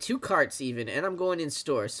 I did 2 carts even, and I'm going in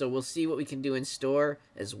store, so we'll see what we can do in store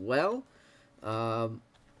as well.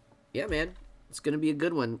 Yeah, man, it's gonna be a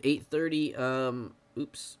good one. 8:30.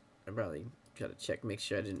 Oops, I probably gotta check, make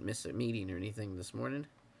sure I didn't miss a meeting or anything this morning.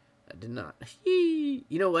 I did not. You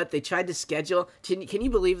know what? They tried to schedule. Can you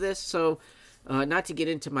believe this? So, not to get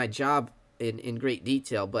into my job in great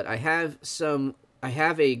detail, but I have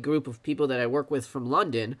a group of people that I work with from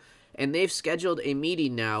London. And they've scheduled a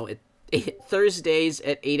meeting now at Thursdays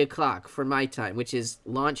at 8 o'clock for my time, which is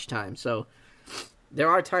launch time. So there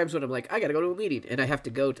are times when I'm like, I got to go to a meeting, and I have to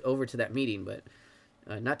go over to that meeting, but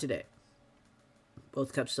not today.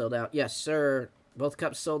 Both cups sold out. Yes, sir. Both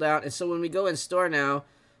cups sold out. And so when we go in store now,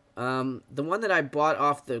 the one that I bought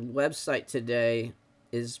off the website today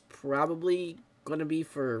is probably going to be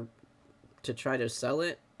to try to sell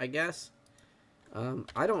it, I guess.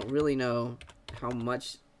 I don't really know how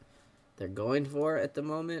much they're going for at the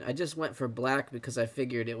moment. I just went for black because I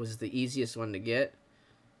figured it was the easiest one to get.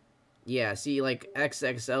 Yeah, see, like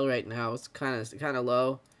XXL right now, it's kind of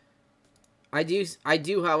low. I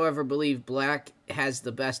do, however, believe black has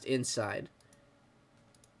the best inside.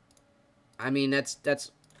 I mean,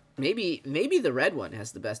 that's maybe the red one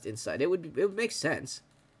has the best inside. It would make sense.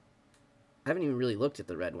 I haven't even really looked at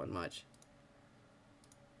the red one much.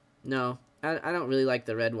 No, I don't really like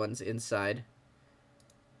the red ones inside.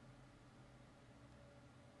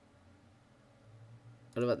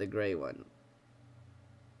 What about the gray one?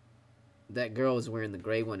 That girl was wearing the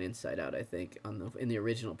gray one inside out, I think, in the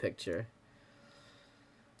original picture.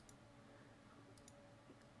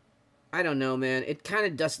 I don't know, man. It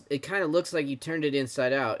kind of looks like you turned it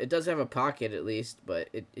inside out. It does have a pocket at least, but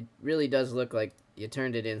it really does look like you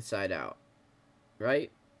turned it inside out.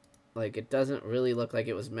 Right? Like, it doesn't really look like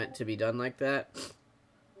it was meant to be done like that.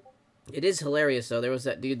 It is hilarious, though. There was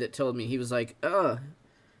that dude that told me, he was like,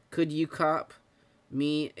 could you cop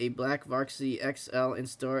me a black Varsity XL in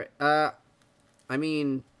store? I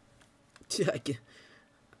mean,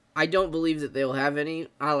 I don't believe that they'll have any.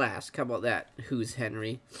 I'll ask. How about that? Who's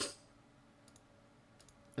Henry?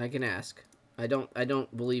 I can ask. I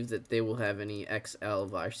don't believe that they will have any XL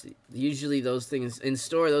Varsity. Usually those things in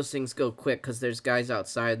store, those things go quick because there's guys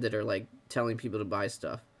outside that are like telling people to buy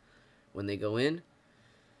stuff when they go in.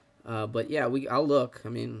 But yeah, I'll look. I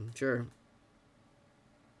mean, sure.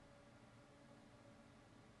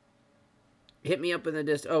 Hit me up in the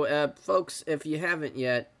disc. Oh, folks, if you haven't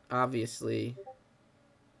yet, obviously.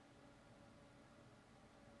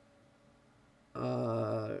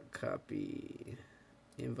 Copy.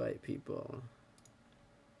 Invite people.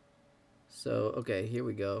 So, okay, here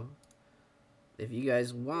we go. If you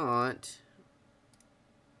guys want...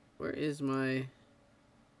 Where is my...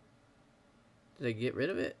 Did I get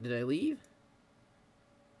rid of it? Did I leave?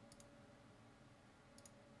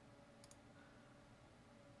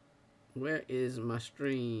 Where is my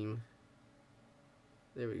stream?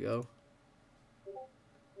 There we go.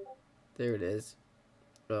 There it is.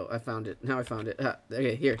 Oh, I found it. Now I found it.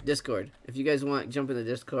 Okay, here, Discord. If you guys want, jump in the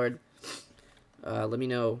Discord. Let me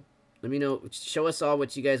know. Let me know. Show us all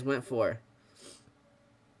what you guys went for.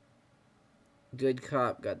 Good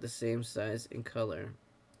cop got the same size and color.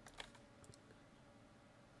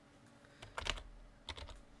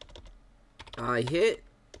 I hit.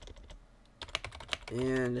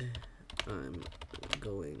 And I'm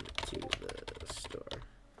going to the store.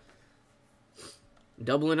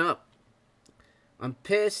 Doubling up. I'm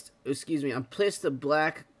pissed. Excuse me. I'm pissed the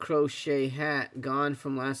black crochet hat gone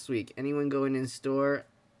from last week. Anyone going in store?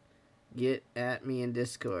 Get at me in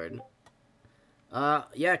Discord.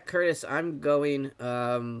 Yeah, Curtis, I'm going.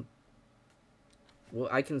 Well,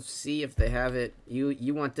 I can see if they have it.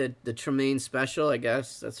 You want the Tremaine special, I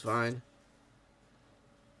guess. That's fine.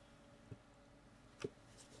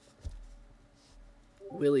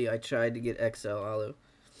 Willie, I tried to get XL Olive.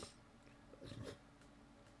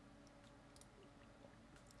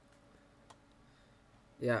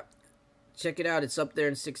 Yeah. Check it out. It's up there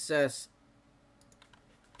in success.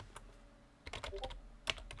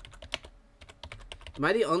 Am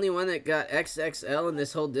I the only one that got XXL in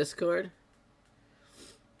this whole Discord?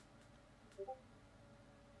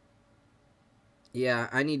 Yeah,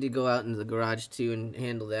 I need to go out into the garage too and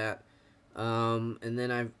handle that. And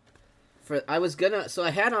then I was gonna, so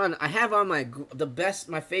I have on my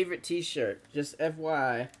favorite t-shirt, just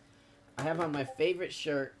FYI. I have on my favorite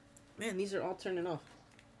shirt. Man, these are all turning off.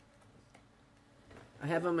 I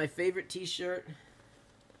have on my favorite t-shirt,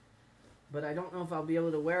 but I don't know if I'll be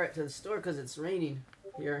able to wear it to the store because it's raining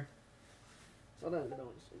here. Hold on, don't.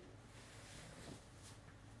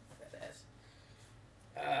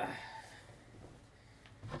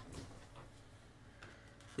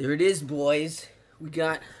 There it is, boys. We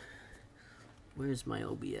got. Where's my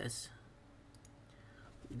OBS?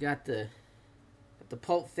 We got the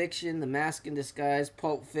Pulp Fiction, the Mask in Disguise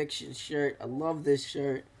Pulp Fiction shirt. I love this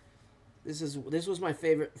shirt. This was my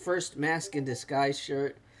favorite first Mask in Disguise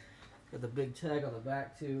shirt. Got the big tag on the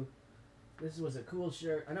back too. This was a cool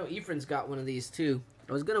shirt. I know Ephraim's got one of these too.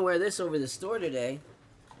 I was gonna wear this over the store today.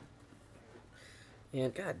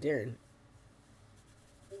 And god darn.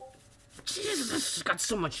 Jesus, it's got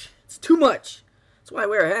so much. It's too much. That's why I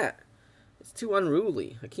wear a hat. It's too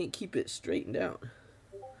unruly. I can't keep it straightened out.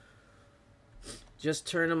 Just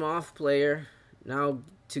turn them off, player. Now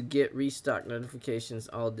to get restock notifications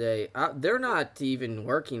all day. They're not even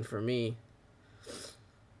working for me.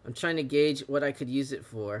 I'm trying to gauge what I could use it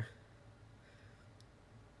for.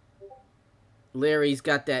 Larry's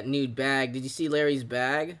got that nude bag. Did you see Larry's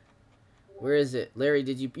bag? Where is it? Larry,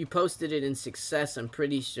 did you posted it in Success, I'm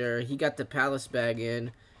pretty sure. He got the Palace bag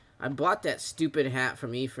in. I bought that stupid hat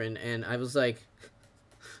from Ephraim, and I was like...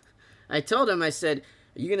 I told him, I said,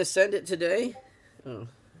 are you going to send it today? Oh,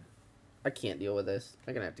 I can't deal with this.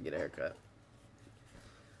 I'm going to have to get a haircut.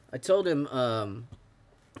 I told him to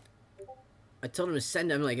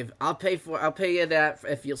send it. I'm like, I'll pay you that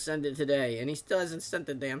if you'll send it today. And he still hasn't sent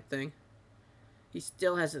the damn thing. He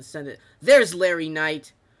still hasn't sent it. There's Larry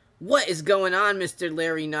Knight. What is going on, Mr.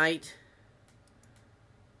 Larry Knight?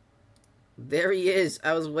 There he is.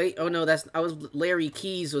 I was Oh no, Larry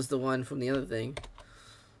Keys was the one from the other thing.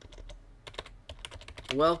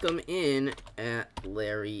 Welcome in at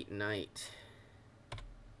Larry Knight.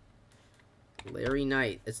 Larry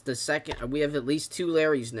Knight. It's the second. We have at least 2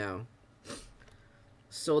 Larrys now.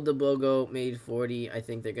 Sold the BOGO, made 40. I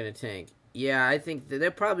think they're gonna tank. Yeah, I think they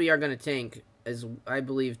probably are gonna tank, as I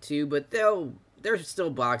believe too. But they're still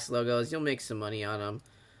box logos. You'll make some money on them.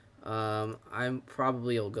 I'm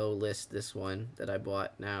probably will go list this one that I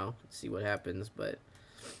bought now. See what happens. But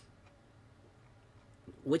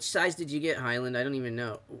which size did you get, Highland? I don't even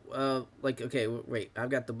know. Okay, wait.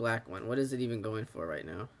 I've got the black one. What is it even going for right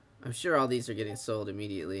now? I'm sure all these are getting sold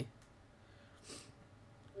immediately.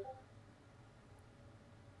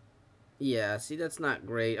 Yeah, see, that's not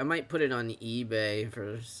great. I might put it on eBay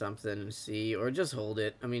for something and see, or just hold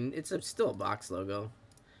it. I mean, it's still a box logo.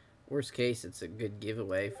 Worst case, it's a good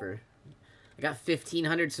giveaway for... I got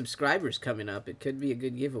 1,500 subscribers coming up. It could be a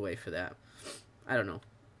good giveaway for that. I don't know.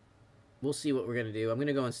 We'll see what we're going to do. I'm going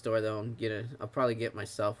to go in store, though, and I'll probably get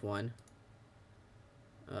myself one.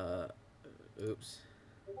 Oops.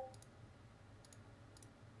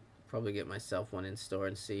 Probably get myself one in store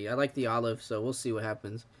and see. I like the olive, so we'll see what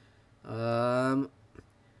happens. Dude,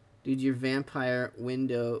 your vampire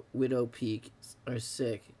widow peak are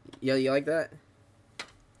sick. Yo, you like that?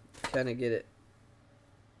 Kind of get it.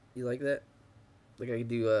 You like that? Like I could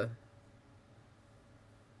do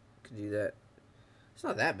that. It's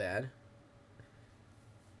not that bad.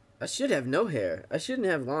 I should have no hair. I shouldn't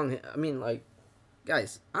have long hair. I mean, like,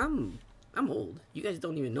 guys, I'm old. You guys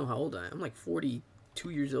don't even know how old I am. I'm like 42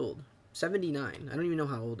 years old. 79. I don't even know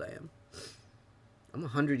how old I am. I'm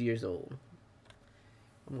 100 years old.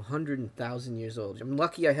 I'm 100,000 years old. I'm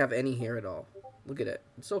lucky I have any hair at all. Look at it.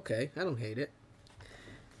 It's okay. I don't hate it.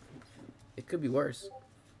 It could be worse.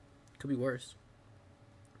 It could be worse.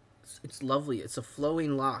 It's lovely. It's a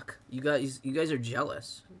flowing lock. You guys are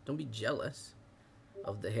jealous. Don't be jealous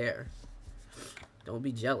of the hair. Don't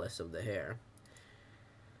be jealous of the hair.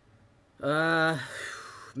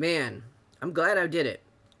 Man, I'm glad I did it.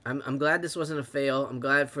 I'm glad this wasn't a fail. I'm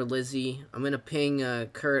glad for Lizzie. I'm gonna ping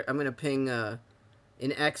Kurt. I'm gonna ping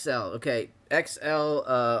in XL. Okay, XL.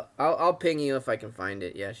 I'll ping you if I can find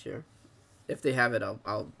it. Yeah, sure. If they have it,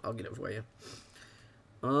 I'll get it for you.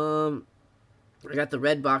 I got the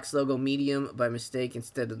red box logo medium by mistake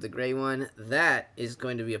instead of the gray one. That is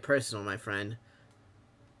going to be a personal, my friend.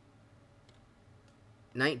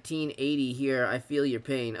 1980 here. I feel your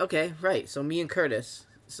pain. Okay, right. So me and Curtis.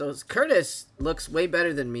 So Curtis looks way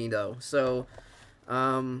better than me though. So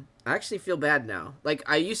I actually feel bad now. Like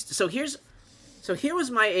I used to, so here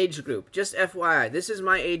was my age group. Just FYI, this is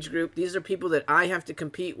my age group. These are people that I have to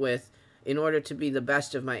compete with in order to be the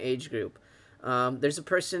best of my age group. There's a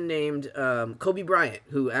person named Kobe Bryant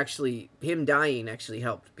who actually, him dying actually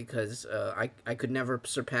helped because I could never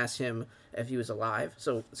surpass him if he was alive.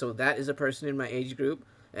 So that is a person in my age group.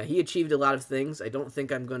 He achieved a lot of things. I don't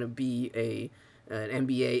think I'm going to be an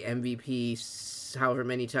NBA MVP, however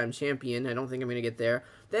many time champion. I don't think I'm going to get there.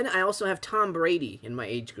 Then I also have Tom Brady in my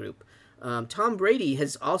age group. Tom Brady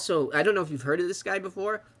has also, I don't know if you've heard of this guy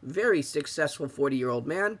before, very successful 40-year-old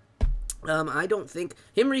man. I don't think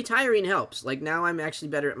him retiring helps. Like now I'm actually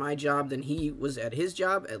better at my job than he was at his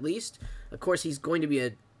job, at least. Of course, he's going to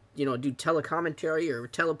be do telecommentary or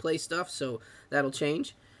teleplay stuff, so that'll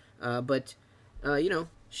change. But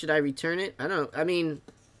should I return it? I don't, I mean,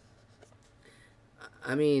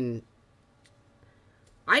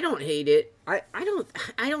 I don't hate it. I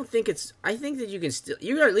don't think it's, I think that you can still,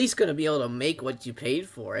 you're at least going to be able to make what you paid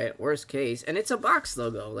for it, worst case. And it's a box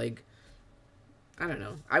logo, like, I don't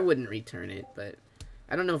know. I wouldn't return it, but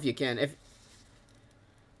I don't know if you can.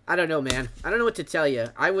 I don't know, man. I don't know what to tell you.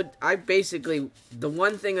 I basically, the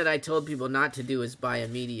one thing that I told people not to do is buy a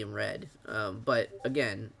medium red. But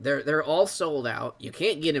again, they're all sold out. You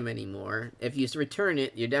can't get them anymore. If you return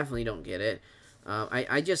it, you definitely don't get it.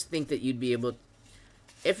 I just think that you'd be able,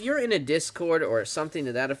 if you're in a Discord or something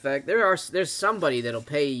to that effect, there's somebody that'll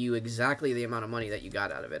pay you exactly the amount of money that you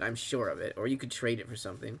got out of it. I'm sure of it. Or you could trade it for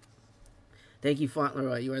something. Thank you,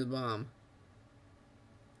 Fauntleroy. You are the bomb.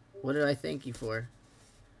 What did I thank you for?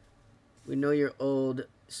 We know you're old,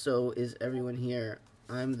 so is everyone here.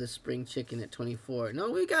 I'm the spring chicken at 24.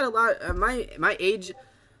 No, we got a lot. My age,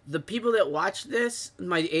 the people that watch this,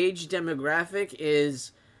 my age demographic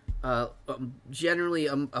is generally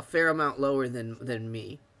a fair amount lower than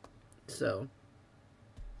me. So.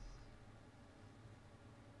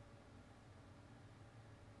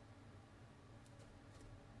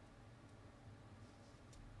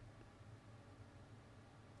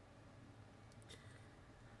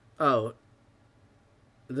 Oh,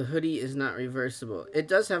 the hoodie is not reversible. It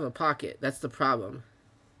does have a pocket. That's the problem.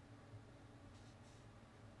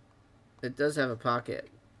 It does have a pocket.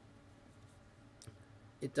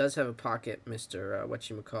 It does have a pocket, Mr.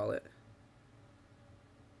 Whatchamacallit.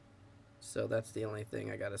 So that's the only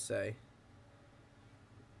thing I gotta say.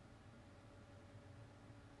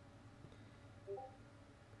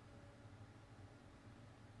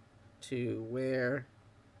 To wear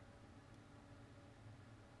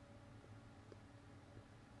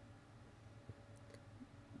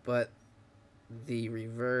but the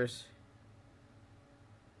reverse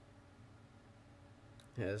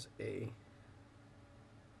has a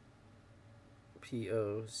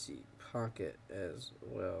POC pocket as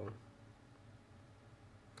well.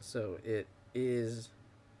 So it is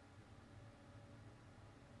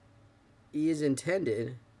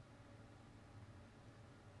intended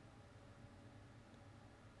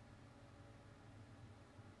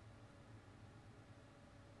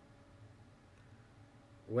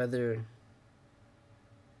whether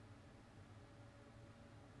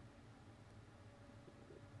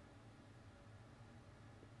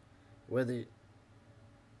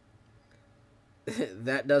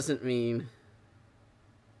that doesn't mean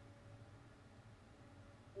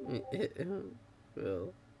it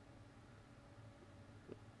will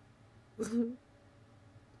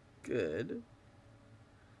good.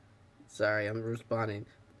 Sorry, I'm responding.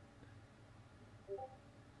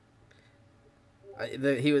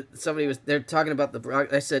 They're talking about the.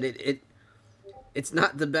 I said it's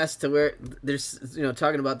not the best to wear. There's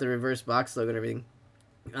talking about the reverse box logo and everything.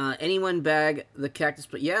 Anyone bag the cactus?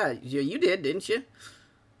 But yeah, you did, didn't you?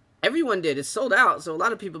 Everyone did. It's sold out, so a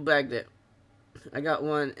lot of people bagged it. I got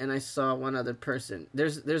one, and I saw one other person.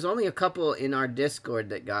 There's only a couple in our Discord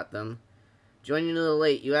that got them. Joining a little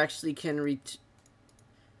late. You actually can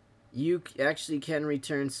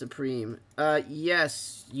return Supreme.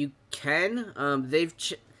 Yes, you can.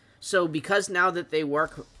 So because now that they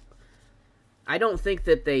work, I don't think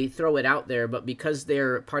that they throw it out there, but because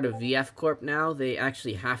they're part of VF Corp now, they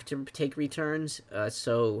actually have to take returns.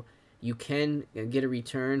 So you can get a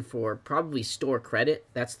return for probably store credit.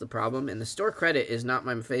 That's the problem. And the store credit is not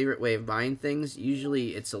my favorite way of buying things.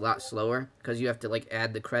 Usually it's a lot slower because you have to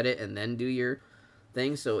add the credit and then do your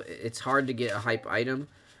thing. So it's hard to get a hype item.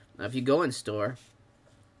 If you go in store,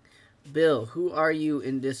 Bill, who are you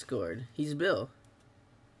in Discord? He's Bill.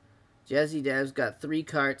 Jazzy Dabs got 3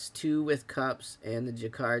 carts, 2 with cups, and the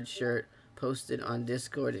Jacquard shirt posted on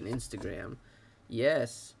Discord and Instagram.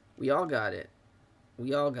 Yes, we all got it.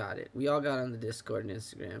 We all got it. We all got on the Discord and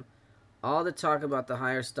Instagram. All the talk about the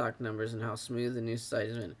higher stock numbers and how smooth the new site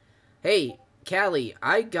has been. Hey, Callie,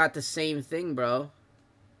 I got the same thing, bro.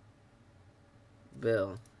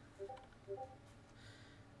 Bill.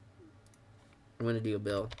 I'm going to do a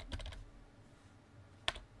Bill.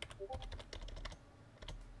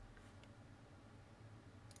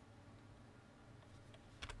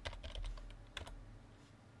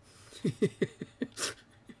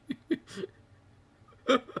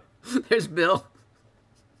 There's Bill.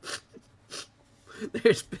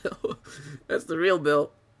 There's Bill. That's the real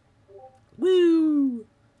Bill. Woo!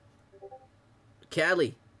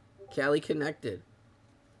 Callie. Callie connected.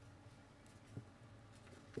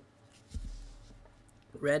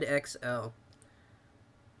 Red XL.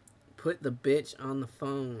 Put the bitch on the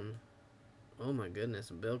phone. Oh my goodness.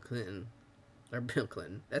 Bill Clinton. Or Bill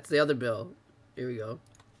Clinton. That's the other Bill. Here we go.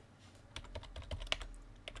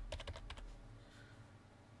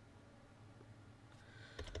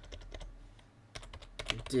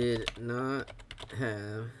 Did not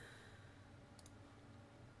have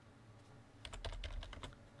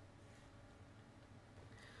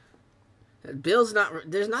Bills.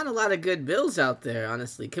 There's not a lot of good Bills out there,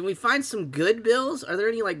 honestly. Can we find some good Bills? Are there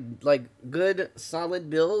any like good solid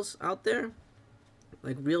Bills out there?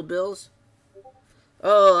 Like real Bills?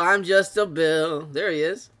 Oh, I'm just a Bill. There he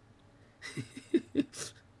is.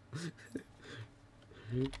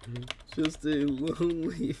 Just a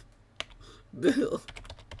lonely Bill.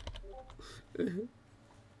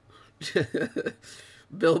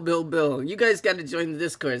 Bill. You guys got to join the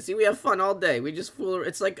Discord. See, we have fun all day. We just fool.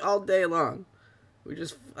 It's like all day long. We're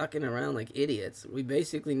just fucking around like idiots. We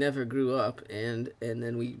basically never grew up, and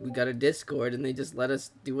then we got a Discord, and they just let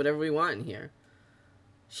us do whatever we want in here.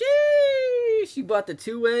 Sheesh! You bought the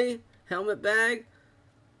 2-way helmet bag?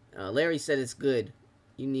 Larry said it's good.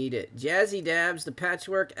 You need it. Jazzy Dabs, the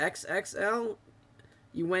Patchwork XXL?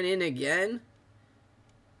 You went in again?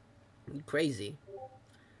 You crazy.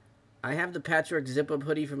 I have the Patchwork zip-up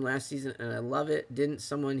hoodie from last season, and I love it. Didn't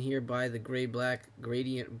someone here buy the gray-black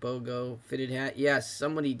gradient BOGO fitted hat? Yes,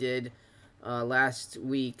 somebody did. last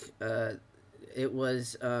week. It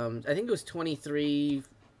was, I think it was 23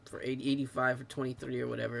 for 85 for 23 or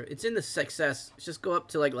whatever. It's in the success. Just go up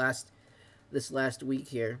to like this last week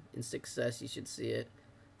here in success. You should see it.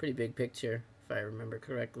 Pretty big picture, if I remember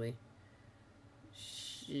correctly.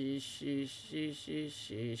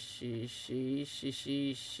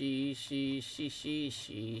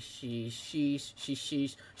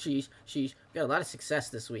 Got a lot of success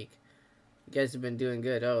this week. You guys have been doing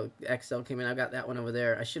good. Oh, XL came in. I got that one over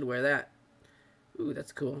there. I should wear that. Ooh,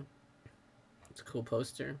 that's cool. It's a cool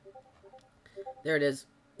poster. There it is.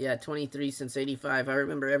 Yeah, 23 since 85. I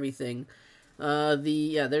remember everything.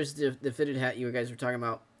 There's the fitted hat you guys were talking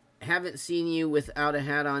about. Haven't seen you without a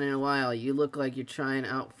hat on in a while. You look like you're trying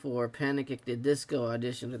out for Panic at the Disco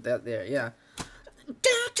audition with that there. Yeah.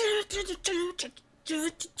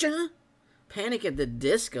 Panic at the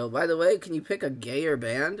Disco. By the way, can you pick a gayer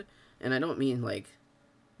band? And I don't mean like,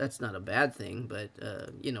 that's not a bad thing, but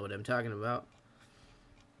you know what I'm talking about.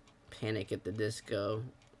 Panic at the Disco.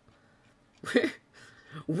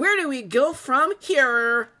 Where do we go from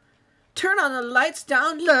here? Turn on the lights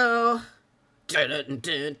down low. Dun dun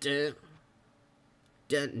dun dun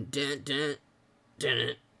dun dun dun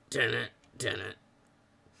dun dun dun.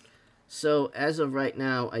 So as of right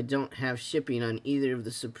now, I don't have shipping on either of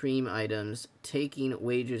the Supreme items. Taking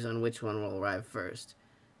wagers on which one will arrive first.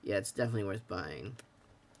 Yeah, it's definitely worth buying.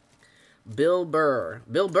 Bill Burr.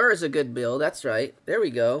 Bill Burr is a good bill. That's right. There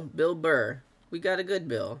we go. Bill Burr. We got a good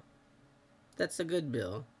bill. That's a good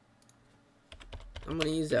bill. I'm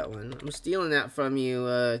going to use that one. I'm stealing that from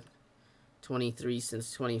you, 23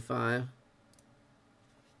 since 25.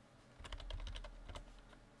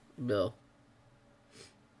 Bill.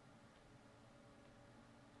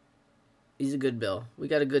 He's a good bill. We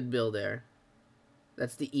got a good bill there.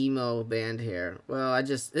 That's the emo band hair. Well, I've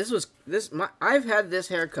had this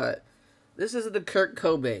haircut. This is the Kurt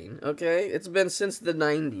Cobain, okay? It's been since the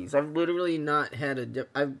 90s. I've literally not had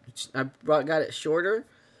I got it shorter,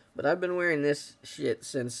 but I've been wearing this shit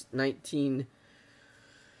since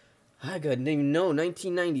I couldn't even know,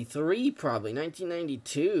 1993 probably,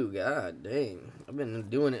 1992. God dang. I've been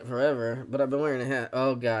doing it forever, but I've been wearing a hat.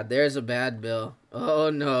 Oh God, there's a bad bill. Oh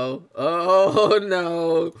no. Oh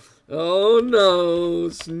no. Oh no.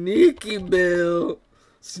 Sneaky Bill.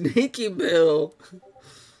 Sneaky Bill.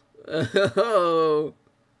 Oh.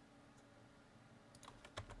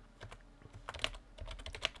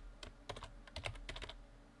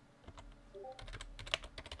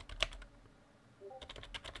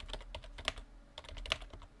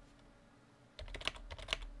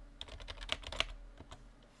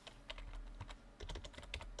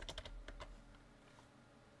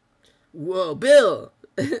 Whoa, Bill!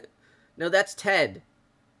 No, that's Ted.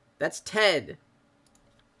 That's Ted.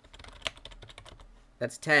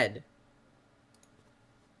 That's Ted.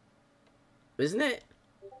 Isn't it?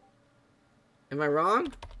 Am I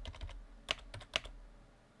wrong?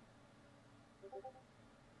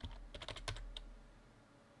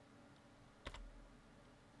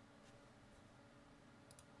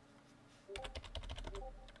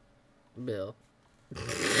 Bill.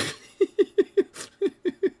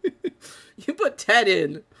 You put Ted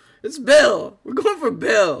in. It's Bill. We're going for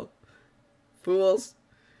Bill. Fools.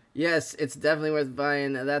 Yes, it's definitely worth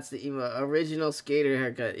buying. That's the emo original skater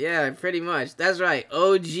haircut. Yeah, pretty much. That's right.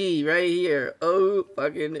 OG right here. Oh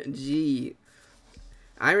fucking G.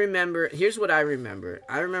 I remember. Here's what I remember.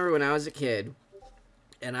 I remember when I was a kid,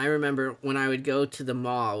 and I remember when I would go to the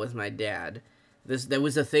mall with my dad. There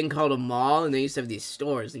was a thing called a mall, and they used to have these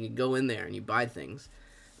stores, and you go in there and you buy things.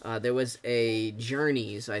 There was a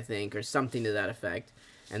Journeys, I think, or something to that effect,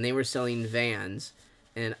 and they were selling Vans,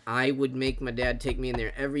 and I would make my dad take me in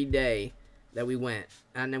there every day that we went.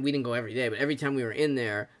 And we didn't go every day, but every time we were in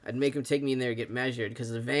there, I'd make him take me in there to get measured, because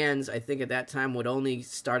the Vans, I think at that time, would only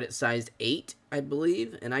start at size 8, I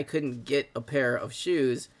believe, and I couldn't get a pair of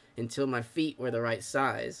shoes until my feet were the right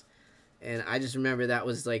size. And I just remember that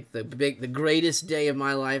was like the greatest day of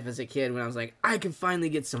my life as a kid, when I was like, I can finally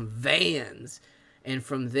get some Vans. And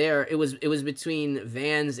from there, it was between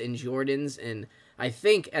Vans and Jordans, and I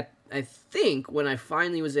think when I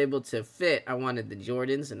finally was able to fit, I wanted the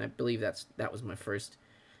Jordans, and I believe that was my first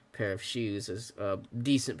pair of shoes. As a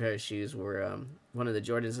decent pair of shoes were one of the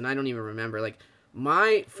Jordans, and I don't even remember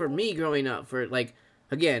for me growing up, for like,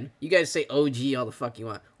 again, you guys say OG all the fuck you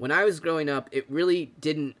want. When I was growing up, it really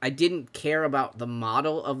I didn't care about the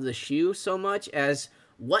model of the shoe so much as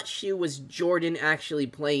what shoe was Jordan actually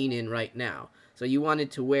playing in right now. So you wanted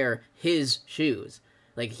to wear his shoes.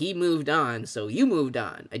 Like, he moved on, so you moved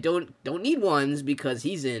on. I don't need ones because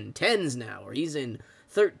he's in 10s now, or he's in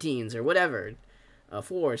 13s, or whatever.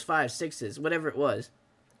 4s, 5s, 6s, whatever it was.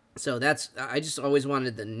 So I just always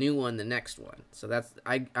wanted the new one, the next one. So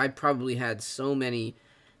I probably had so many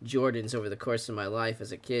Jordans over the course of my life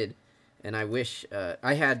as a kid, and I wish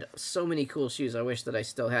I had so many cool shoes. I wish that I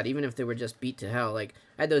still had, even if they were just beat to hell. Like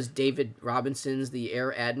I had those David Robinsons, the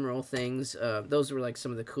Air Admiral things. Those were like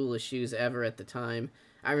some of the coolest shoes ever at the time.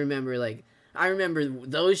 I remember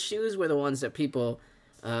those shoes were the ones that people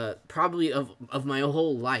probably of my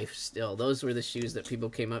whole life still. Those were the shoes that people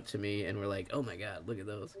came up to me and were like, "Oh my God, look at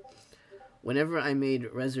those." Whenever I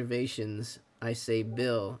made reservations, I say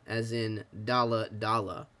bill, as in dollar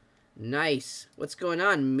dollar. Nice. What's going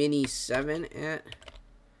on, Mini 7 at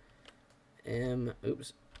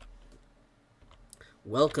oops.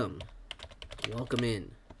 Welcome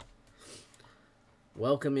in.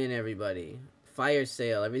 Welcome in, everybody. Fire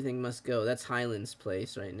sale. Everything must go. That's Highland's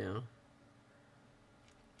place right now.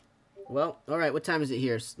 Well, all right. What time is it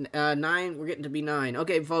here? 9. We're getting to be 9.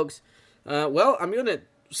 Okay, folks. Well, I'm gonna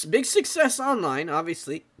big success online.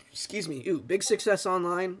 Obviously, excuse me. Ooh, big success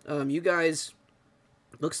online. You guys,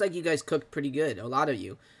 looks like you guys cooked pretty good. A lot of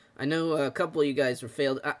you. I know a couple of you guys were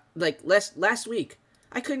failed. Like last week,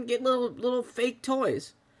 I couldn't get little fake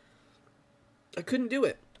toys. I couldn't do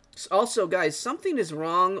it. Also, guys, something is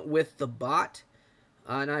wrong with the bot,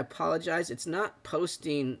 and I apologize. It's not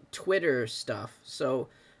posting Twitter stuff. So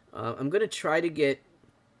I'm gonna try to get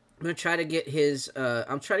his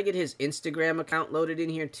Instagram account loaded in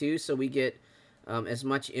here too, so we get as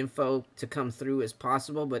much info to come through as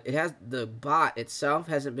possible. But the bot itself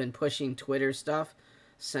hasn't been pushing Twitter stuff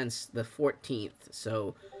since the 14th.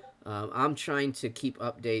 So I'm trying to keep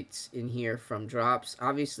updates in here from Drops.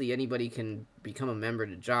 Obviously, anybody can become a member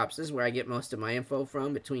to Drops. This is where I get most of my info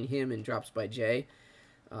from, between him and Drops by Jay.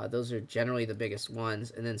 Those are generally the biggest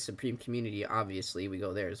ones. And then Supreme Community, obviously, we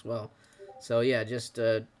go there as well. So yeah, just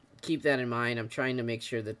keep that in mind. I'm trying to make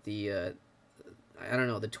sure that the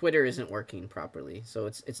Twitter isn't working properly. So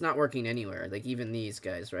it's not working anywhere, like even these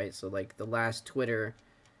guys, right? So like the last Twitter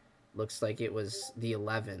looks like it was the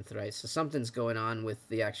 11th, right? So something's going on with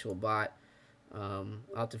the actual bot. I'll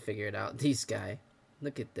have to figure it out. This guy,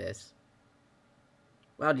 look at this.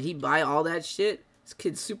 Wow, did he buy all that shit? This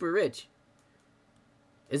kid's super rich.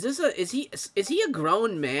 Is he a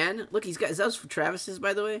grown man? Look, is those for Travis's,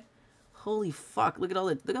 by the way? Holy fuck! Look at all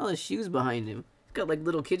the shoes behind him. He's got like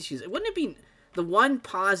little kid shoes. Wouldn't it be the one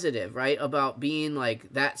positive, right, about being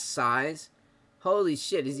like that size? Holy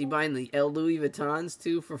shit! Is he buying the Louis Vuittons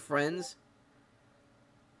too for friends?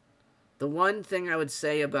 The one thing I would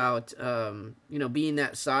say about being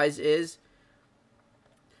that size is,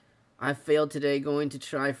 I failed today, going to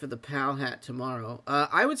try for the PAL hat tomorrow.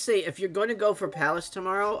 I would say if you're going to go for Palace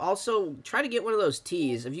tomorrow, also try to get one of those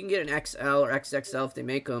tees. If you can get an XL or XXL, if they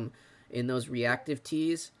make them in those reactive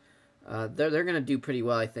tees, they're going to do pretty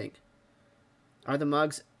well, I think. Are the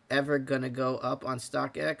mugs ever going to go up on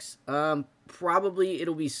StockX? Probably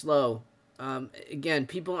it'll be slow. Again,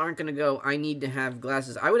 people aren't going to go, I need to have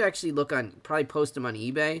glasses. I would actually probably post them on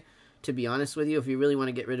eBay, to be honest with you, if you really want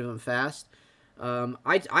to get rid of them fast.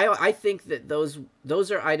 I think that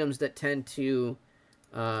those are items that tend to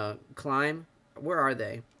climb. Where are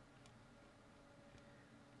they?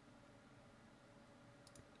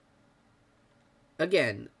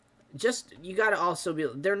 Again, just, you gotta also be,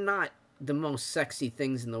 they're not the most sexy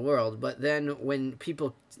things in the world, but then when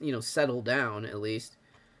people, settle down, at least.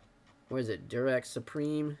 Where is it? Durex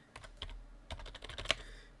Supreme.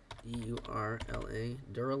 D-U-R-L-A.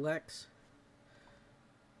 Duralex.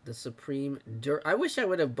 The Supreme I wish I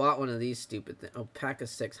would have bought one of these stupid things. Oh, pack of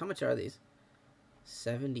 6. How much are these?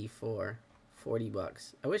 74.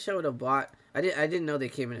 $40. I wish I would have bought. I didn't know they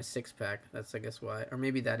came in a 6-pack. That's, I guess, why. Or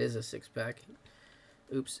maybe that is a 6-pack.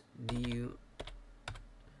 Oops.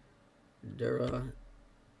 Dura-L-E-X.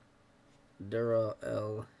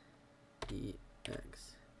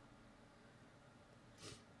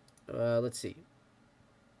 Let's see.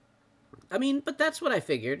 I mean, but that's what I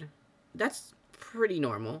figured. That's pretty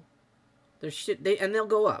normal. They'll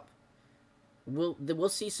go up. We'll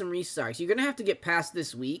see some restocks. You're gonna have to get past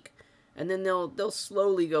this week, and then they'll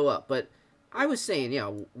slowly go up. But I was saying,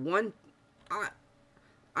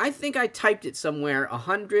 I think I typed it somewhere.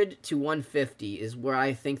 100 to 150 is where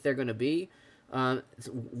I think they're gonna be.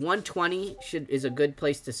 120 is a good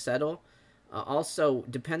place to settle. Also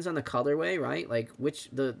depends on the colorway, right? Like which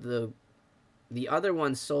the other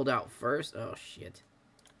one sold out first. Oh shit.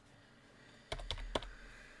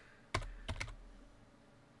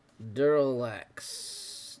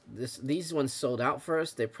 Duralex. These ones sold out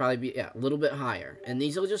first. They probably be a little bit higher, and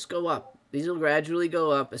these will just go up. These will gradually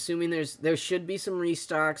go up, assuming there should be some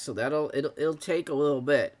restocks. So it'll take a little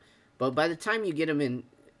bit, But by the time you get them in,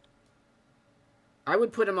 I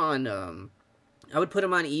would put them on. I would put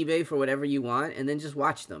them on eBay for whatever you want, and then just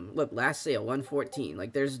watch them. Look, last sale, 114.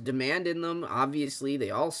 Like, there's demand in them. Obviously, they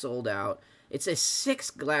all sold out. It's a 6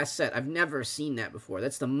 glass set. I've never seen that before.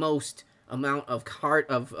 That's the most amount of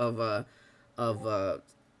hardware,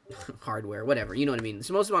 whatever. You know what I mean? It's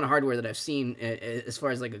the most amount of hardware that I've seen as far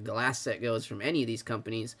as like a glass set goes from any of these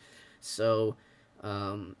companies. So,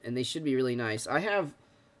 and they should be really nice. I have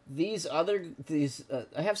I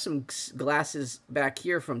have some glasses back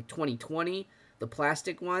here from 2020. The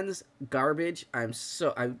plastic ones, garbage.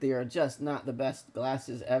 They are just not the best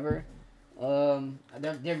glasses ever.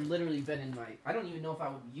 They've literally been in my. I don't even know if I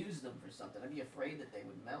would use them for something. I'd be afraid that they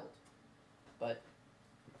would melt. But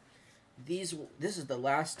this is the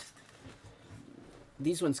last.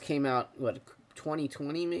 These ones came out what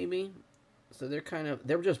 2020 maybe. So they're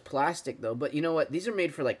just plastic though. But you know what? These are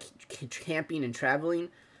made for like camping and traveling.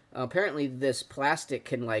 Apparently, this plastic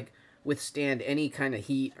can like withstand any kind of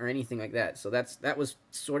heat or anything like that. So that was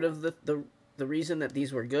sort of the reason that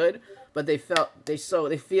these were good. But they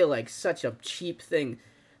feel like such a cheap thing.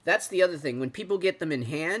 That's the other thing. When people get them in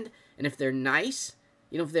hand, and if they're nice,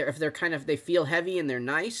 you know, if they're kind of, they feel heavy and they're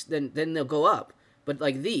nice, then they'll go up. But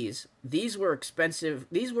like these were expensive.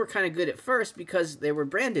 These were kind of good at first because they were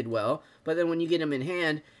branded well. But then when you get them in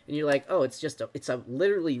hand and you're like, oh, it's a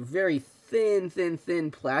literally very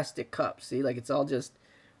thin plastic cup. See, like it's all just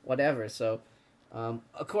whatever. So,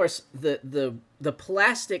 of course, the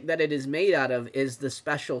plastic that it is made out of is the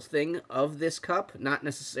special thing of this cup, not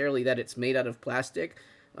necessarily that it's made out of plastic.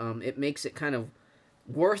 It makes it kind of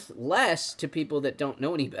worth less to people that don't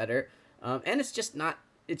know any better, and it's just not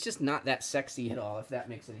that sexy at all, if that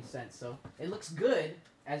makes any sense. So it looks good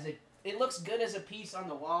as it looks good as a piece on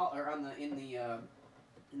the wall or in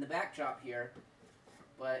the backdrop here,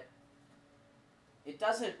 but it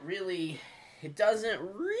doesn't really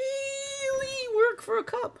work for a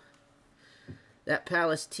cup. That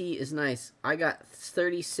Palace tea is nice. I got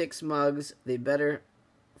 36 mugs. They better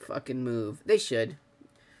fucking move. They should.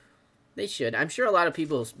 I'm sure a lot of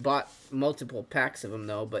people bought multiple packs of them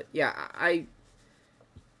though, but yeah, I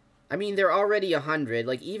mean, they're already 100,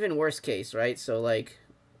 like even worst case, right? So like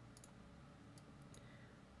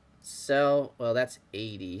well, that's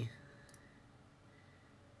 80.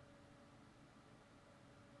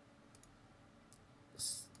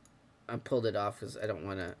 I pulled it off because I don't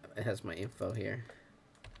want to. It has my info here.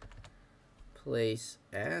 Place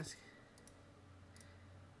ask.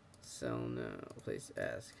 Sell no. Place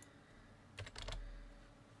ask.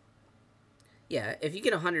 Yeah, if you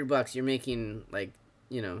get $100, you're making like,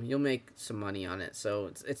 you know, you'll make some money on it.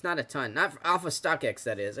 So it's not a ton, not off of StockX,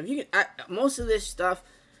 that is. If you can, most of this stuff,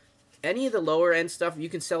 any of the lower end stuff, you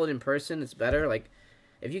can sell it in person. It's better. Like,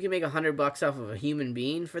 if you can make $100 off of a human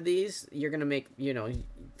being for these, you're gonna make, you know,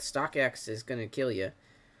 StockX is gonna kill you.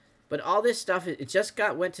 But all this stuff, it just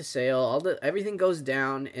went to sale. Everything goes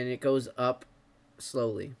down and it goes up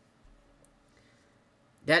slowly.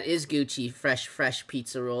 That is Gucci fresh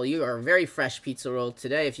pizza roll. You are a very fresh pizza roll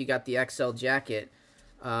today. If you got the XL jacket,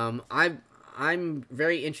 I'm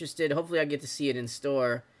very interested. Hopefully, I get to see it in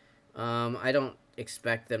store. I don't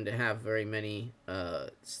expect them to have very many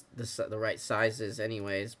the right sizes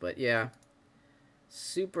anyways, but yeah,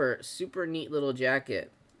 super neat little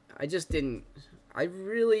jacket. I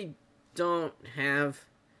really don't have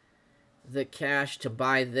the cash to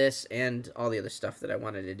buy this and all the other stuff that I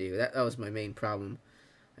wanted to do. That was my main problem.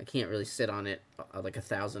 I can't really sit on it like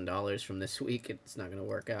 $1,000 from this week. It's not gonna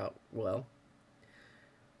work out well.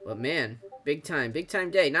 But man, big time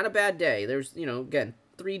day. Not a bad day. There's, you know, again,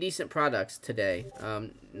 3 decent products today.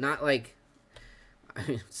 Not like, I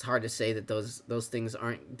mean, it's hard to say that those things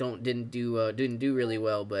didn't do really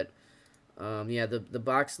well, but yeah, the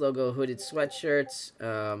box logo hooded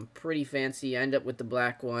sweatshirts, pretty fancy. I end up with the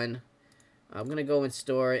black one. I'm gonna go and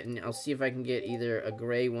store it, and I'll see if I can get either a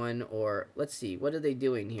gray one or, let's see, what are they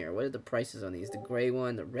doing here? What are the prices on these? The gray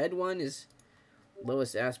one, the red one is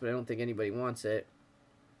lowest ask, but I don't think anybody wants it.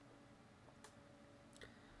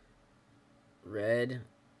 Red.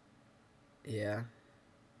 Yeah.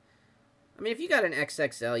 I mean, if you got an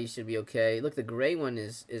XXL, you should be okay. Look, the gray one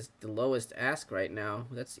is the lowest ask right now.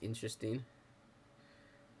 That's interesting.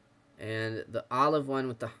 And the olive one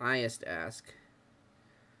with the highest ask.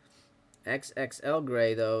 XXL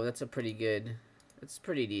gray, though, that's pretty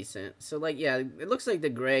decent. So, like, yeah, it looks like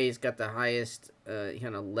the gray's got the highest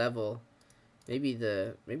kind of level. Maybe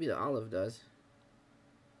the olive does.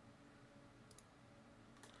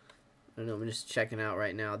 I don't know, I'm just checking out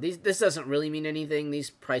right now. This doesn't really mean anything.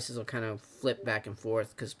 These prices will kind of flip back and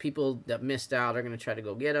forth because people that missed out are going to try to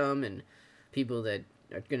go get them, and people that,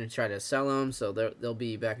 are gonna try to sell them, so they'll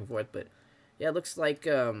be back and forth. But yeah, it looks like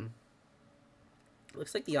the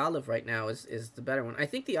olive right now is the better one. I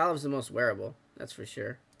think the olive's the most wearable. That's for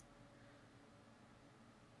sure.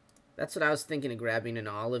 That's what I was thinking of, grabbing an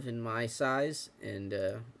olive in my size, and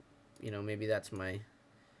you know, maybe that's my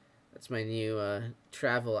new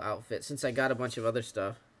travel outfit, since I got a bunch of other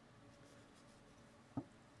stuff.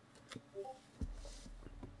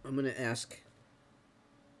 I'm gonna ask.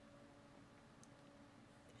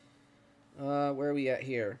 Where are we at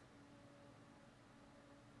here?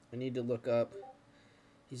 I need to look up.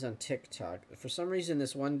 He's on TikTok. For some reason,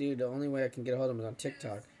 this one dude, the only way I can get a hold of him is on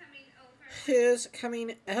TikTok. Who's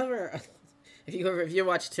coming over? If you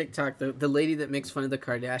watch TikTok, the lady that makes fun of the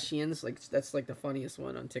Kardashians, like, that's like the funniest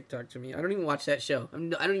one on TikTok to me. I don't even watch that show. I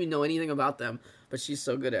don't even know anything about them, but she's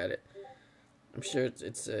so good at it. I'm sure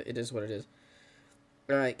it is what it is.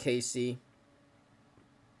 All right, Casey.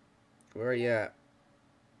 Where are you at?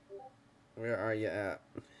 Where are you at?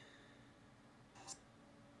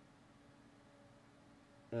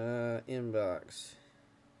 Inbox.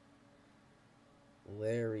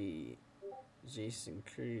 Larry. Jason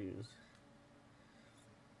Cruz.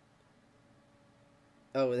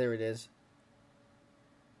 Oh, there it is.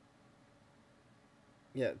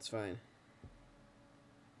 Yeah, it's fine.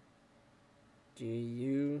 Do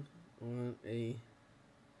you want a...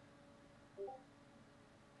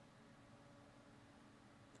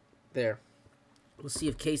 There. We'll see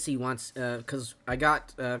if Casey wants, because I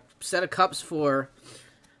got a set of cups for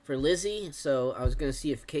Lizzie, so I was going to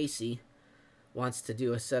see if Casey wants to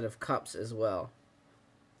do a set of cups as well.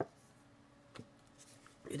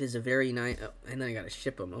 It is a very nice, and then I got to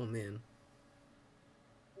ship them. Oh, man.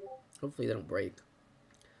 Hopefully they don't break.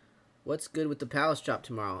 What's good with the Palace drop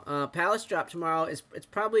tomorrow? Palace drop tomorrow it's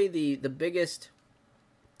probably the biggest.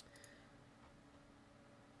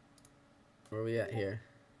 Where are we at here?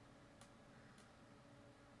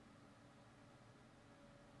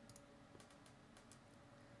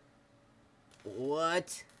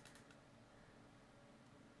 What?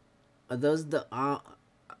 Are those the Amamamas?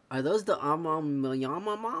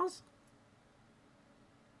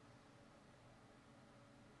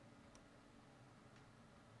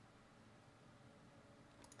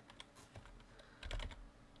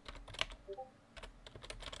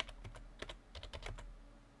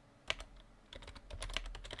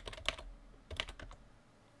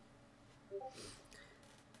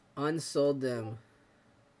 Unsold them.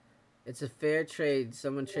 It's a fair trade.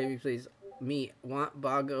 Someone trade me, please. Me want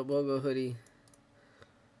Bogo hoodie.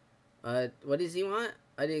 What does he want?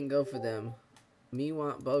 I didn't go for them. Me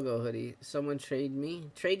want Bogo hoodie. Someone trade me?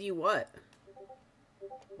 Trade you what?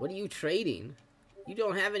 What are you trading? You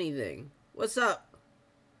don't have anything. What's up?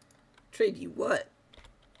 Trade you what?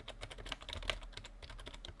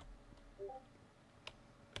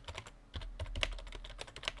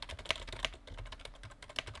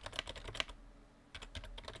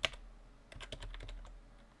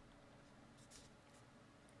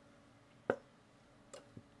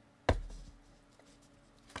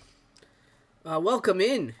 Welcome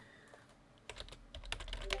in.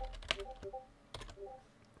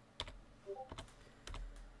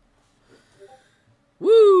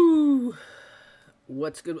 Woo!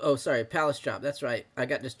 What's good? Oh, sorry. Palace drop. That's right. I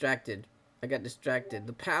got distracted.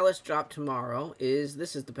 The Palace drop tomorrow is...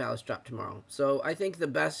 This is the Palace drop tomorrow. So I think the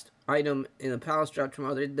best item in the Palace drop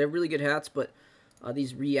tomorrow... They're really good hats, but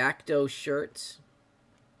these Reacto shirts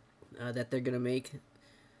that they're going to make...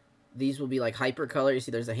 These will be like hypercolor. You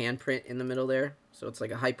see there's a handprint in the middle there. So it's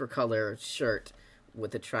like a hypercolor shirt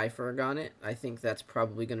with a tri-ferg on it. I think that's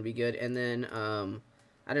probably going to be good. And then,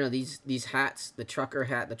 I don't know, these hats, the trucker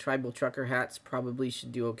hat, the tribal trucker hats probably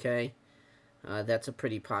should do okay. That's a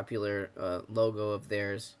pretty popular logo of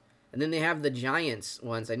theirs. And then they have the Giants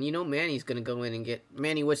ones. And you know Manny's going to go in and get...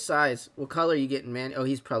 Manny, which size? What color are you getting, Manny? Oh,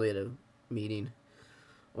 he's probably at a meeting.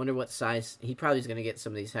 I wonder what size. He probably is going to get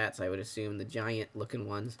some of these hats, I would assume. The giant-looking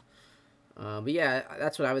ones. But yeah,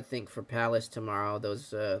 that's what I would think for Palace tomorrow.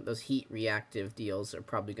 Those heat reactive deals are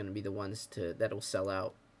probably going to be the ones that'll sell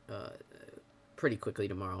out pretty quickly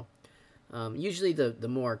tomorrow. Usually the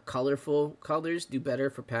more colorful colors do better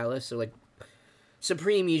for Palace. So like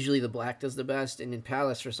Supreme, usually the black does the best, and in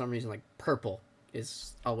Palace for some reason like purple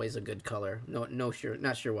is always a good color. Not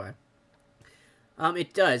sure why.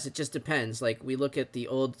 It does. It just depends. Like we look at the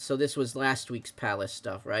old. So this was last week's Palace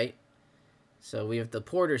stuff, right? So we have the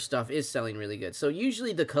Porter stuff is selling really good. So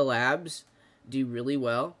usually the collabs do really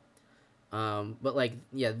well. But like,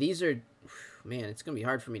 yeah, these are, man, it's going to be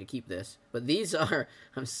hard for me to keep this. But these are,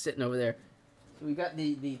 I'm sitting over there. So we got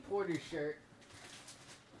the Porter shirt.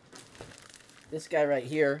 This guy right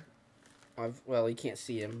here Well, you can't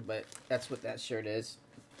see him, but that's what that shirt is,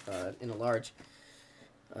 in a large.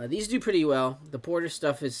 These do pretty well. The Porter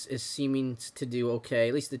stuff is seeming to do okay.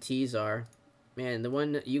 At least the tees are. Man, the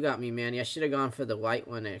one that you got me, Manny. I should have gone for the white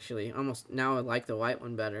one, actually. Almost now I like the white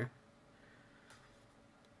one better.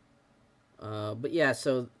 But yeah,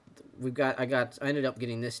 so I ended up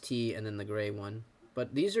getting this tee and then the gray one.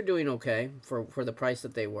 But these are doing okay for the price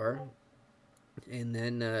that they were. And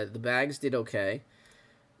then the bags did okay.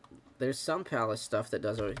 There's some Palace stuff that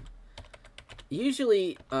does okay.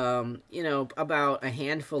 Usually, you know, about a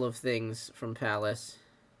handful of things from Palace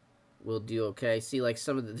will do okay. See, like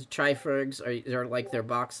some of the Trifergs are like their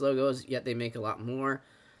box logos, yet they make a lot more.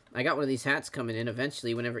 I got one of these hats coming in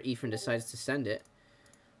eventually whenever Ephraim decides to send it.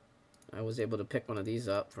 I was able to pick one of these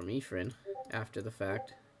up from Ephraim after the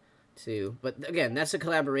fact, too. But again, that's a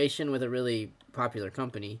collaboration with a really popular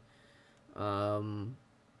company.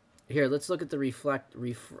 Here, let's look at the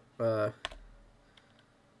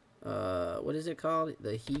what is it called?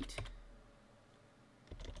 The Heat.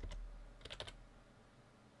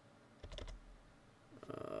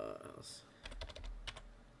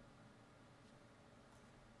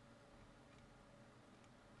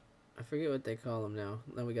 I forget what they call them now.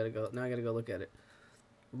 Now we gotta go. Now I gotta go look at it.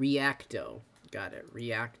 Reacto. Got it.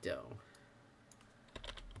 Reacto.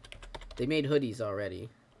 They made hoodies already.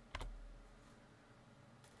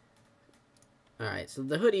 Alright, so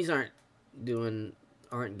the hoodies aren't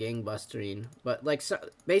gangbustering, but like so,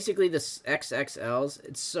 basically the XXLs,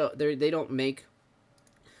 it's so they don't make.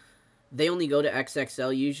 They only go to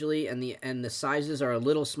XXL usually, and the sizes are a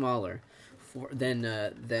little smaller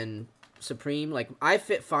than Supreme. Like I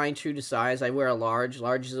fit fine true to size. I wear a large.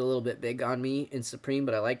 Large is a little bit big on me in Supreme,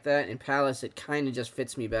 but I like that. In Palace, it kind of just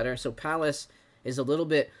fits me better. So Palace is a little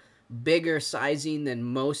bit bigger sizing than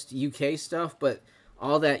most UK stuff, but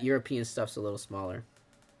all that European stuff's a little smaller.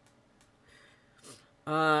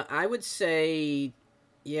 I would say,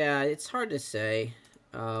 yeah, it's hard to say.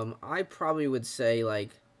 I probably would say like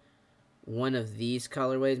one of these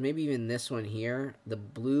colorways, maybe even this one here, the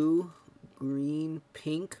blue, green,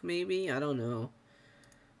 pink, maybe. I don't know.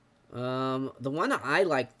 The one I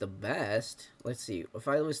like the best. Let's see. If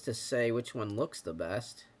I was to say which one looks the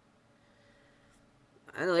best,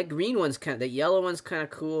 I like green one's the yellow one's kind of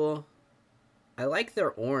cool. I like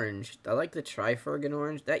their orange. I like the Trifergan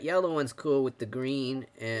orange. That yellow one's cool with the green,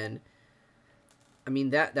 and I mean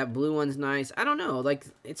that blue one's nice. I don't know. Like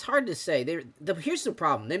it's hard to say. Here's the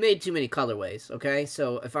problem. They made too many colorways. Okay,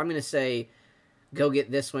 so if I'm gonna say, go get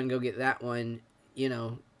this one, go get that one, you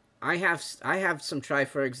know, I have some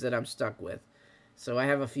Trifergs that I'm stuck with, so I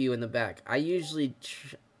have a few in the back. I usually,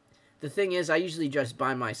 the thing is, I usually just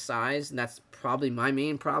buy my size, and that's probably my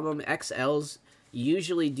main problem. XLs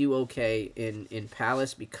usually do okay in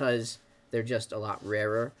Palace because they're just a lot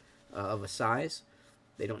rarer of a size.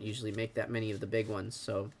 They don't usually make that many of the big ones,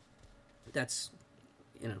 so that's,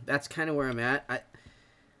 you know, that's kind of where I'm at.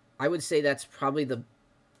 I would say that's probably the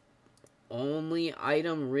only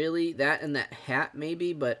item really, that and that hat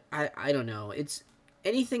maybe, but I don't know. It's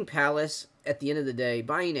anything Palace. At the end of the day,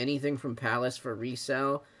 buying anything from Palace for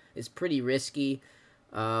resale is pretty risky.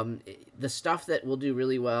 The stuff that will do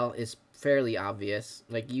really well is fairly obvious.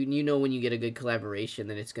 Like you know when you get a good collaboration,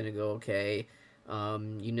 then it's gonna go okay.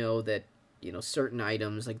 You know that, you know, certain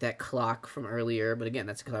items like that clock from earlier, but again,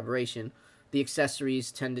 that's a collaboration. The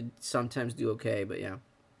accessories tend to sometimes do okay, but yeah,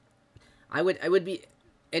 I would be,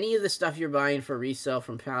 any of the stuff you're buying for resale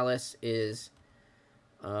from Palace is,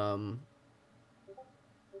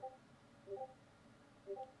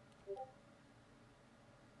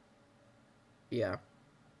 yeah.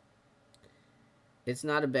 It's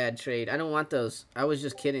not a bad trade. I don't want those. I was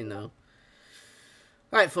just kidding, though.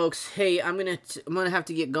 All right, folks. Hey, I'm gonna have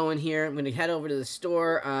to get going here. I'm gonna head over to the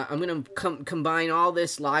store. I'm gonna combine all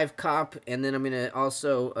this live cop, and then I'm gonna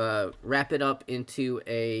also wrap it up into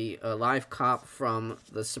a live cop from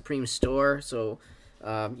the Supreme store. So,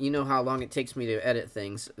 you know how long it takes me to edit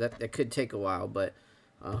things. That could take a while, but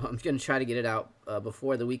I'm gonna try to get it out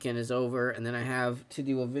before the weekend is over, and then I have to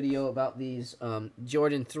do a video about these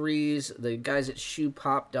Jordan 3s. The guys at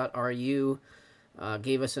shoepop.ru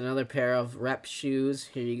gave us another pair of rep shoes.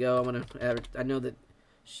 Here you go. I know that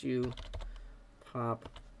Shoe Pop.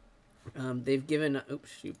 They've given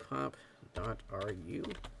shoepop.ru.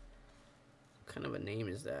 What kind of a name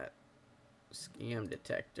is that? Scam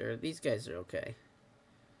detector. These guys are okay.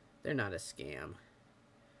 They're not a scam.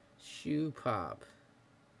 Shoe Pop.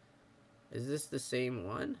 Is this the same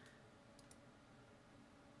one?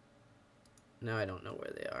 Now I don't know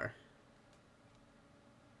where they are.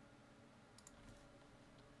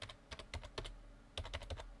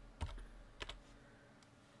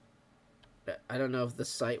 I don't know if the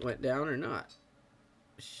site went down or not.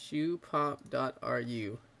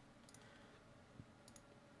 Shoepop.ru.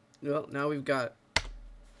 Well, now we've got it.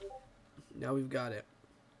 Now we've got it.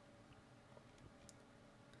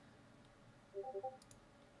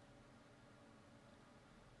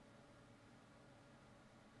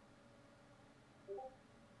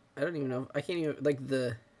 I don't even know. I can't even, like,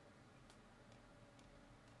 the...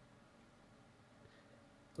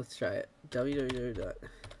 Let's try it. www.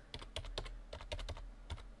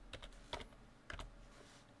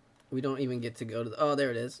 We don't even get to go to the... Oh,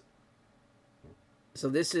 there it is. So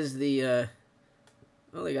this is the...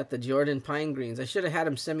 Oh, they got the Jordan Pine Greens. I should have had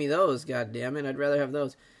them send me those, god damn it. I'd rather have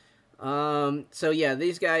those. So yeah,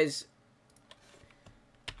 these guys...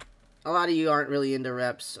 A lot of you aren't really into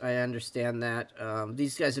reps. I understand that.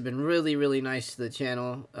 These guys have been really, really nice to the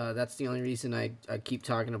channel. That's the only reason I keep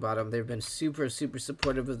talking about them. They've been super, super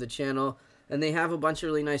supportive of the channel, and they have a bunch of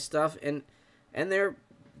really nice stuff. And their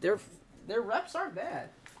reps aren't bad.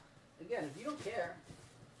 Again, if you don't care,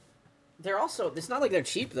 they're also. It's not like they're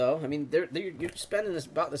cheap though. I mean, you're spending this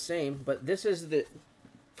about the same. But this is the,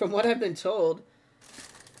 from what I've been told,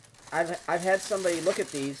 I've had somebody look at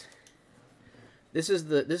these. These are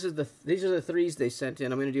the threes they sent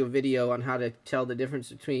in. I'm going to do a video on how to tell the difference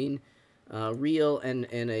between real and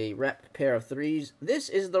a rep pair of threes. This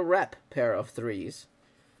is the rep pair of threes.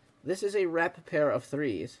 This is a rep pair of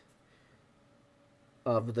threes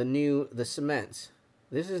of the cements.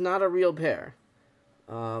 This is not a real pair.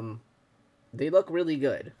 They look really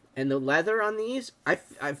good. And the leather on these,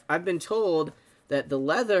 I've been told that the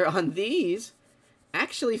leather on these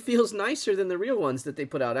actually feels nicer than the real ones that they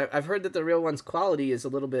put out. I've heard that the real ones' quality is a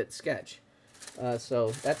little bit sketch.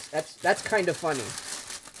 So that's kind of funny.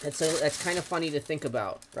 That's kind of funny to think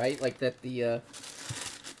about, right? Like that the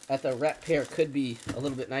rep pair could be a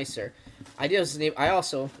little bit nicer. I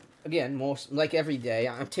also, again, most like every day,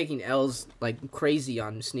 I'm taking L's like crazy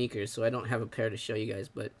on sneakers, so I don't have a pair to show you guys.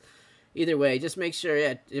 But either way, just make sure,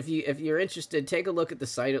 yeah, if you're interested, take a look at the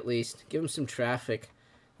site at least. Give them some traffic.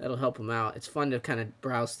 That'll help them out. It's fun to kind of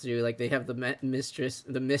browse through. Like they have the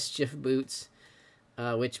Mischief boots,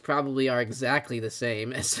 which probably are exactly the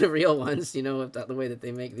same as the real ones. You know, the way that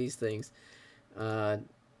they make these things.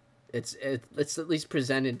 It's at least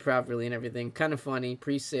presented properly and everything. Kind of funny.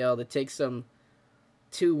 Pre-sale. That takes them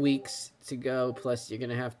 2 weeks to go. Plus, you're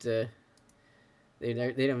gonna have to. They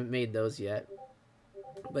haven't made those yet.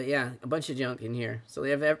 But yeah, a bunch of junk in here. So they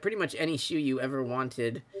have pretty much any shoe you ever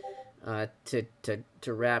wanted.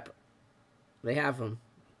 To wrap, they have them.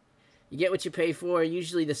 You get what you pay for.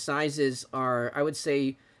 Usually the sizes are, I would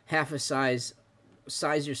say, half a size.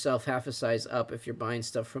 Size yourself half a size up if you're buying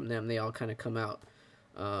stuff from them. They all kind of come out.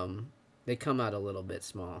 They come out a little bit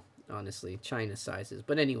small, honestly. China sizes.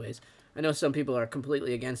 But anyways, I know some people are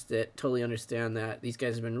completely against it. Totally understand that. These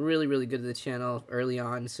guys have been really, really good to the channel early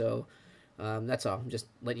on. So that's all. I'm just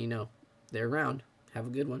letting you know. They're around. Have a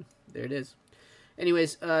good one. There it is.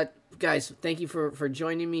 Anyways, guys, thank you for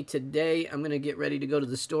joining me today. I'm going to get ready to go to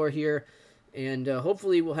the store here, and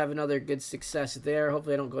hopefully we'll have another good success there.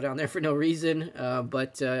 Hopefully I don't go down there for no reason,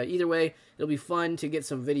 but either way, it'll be fun to get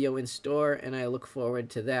some video in store, and I look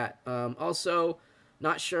forward to that. Also,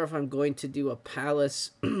 not sure if I'm going to do a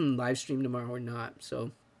Palace live stream tomorrow or not,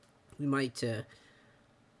 so we might,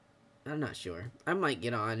 I'm not sure. I might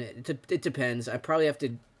get on. It depends. I probably have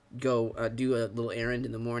to go do a little errand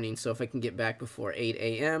in the morning, so if I can get back before 8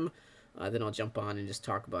 a.m., then I'll jump on and just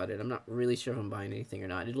talk about it. I'm not really sure if I'm buying anything or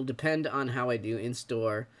not. It'll depend on how I do in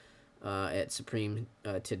store at Supreme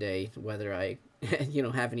today, whether I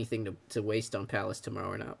have anything to waste on Palace tomorrow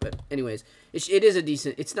or not. But anyways, it is a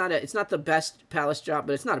decent. It's not the best Palace drop,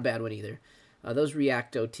 but it's not a bad one either. Those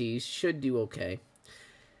React OTs should do okay.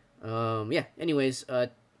 Yeah. Anyways,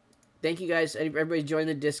 thank you guys. Everybody join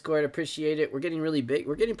the Discord. Appreciate it. We're getting really big.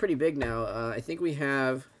 We're getting pretty big now. I think we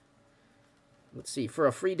have, let's see, for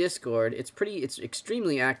a free Discord, it's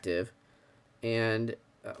extremely active, and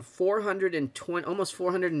 420, almost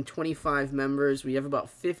 425 members. We have about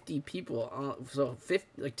 50 people. So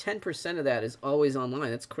 10% of that is always online.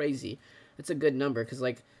 That's crazy. That's a good number, because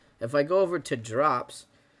like if I go over to drops,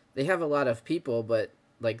 they have a lot of people, but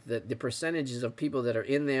like the percentages of people that are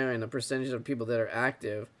in there and the percentage of people that are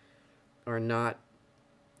active are not,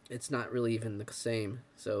 it's not really even the same.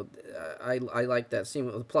 So I like that. Same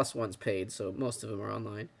with the plus ones paid, so most of them are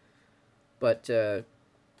online. But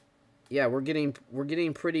yeah, we're getting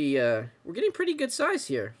pretty good size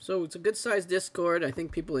here. So it's a good size Discord. I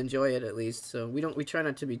think people enjoy it at least. So we try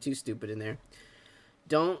not to be too stupid in there.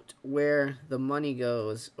 Don't where the money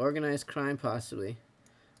goes. Organized crime possibly.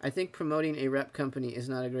 I think promoting a rep company is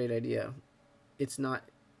not a great idea. It's not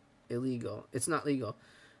illegal. It's not legal.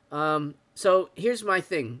 So here's my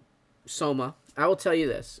thing, Soma. I will tell you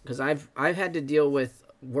this because I've had to deal with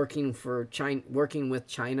working with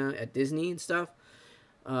China at Disney and stuff.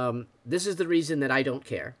 This is the reason that I don't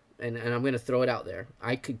care, and I'm going to throw it out there.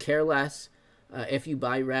 I could care less if you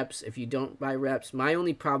buy reps, if you don't buy reps. My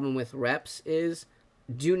only problem with reps is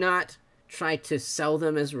do not try to sell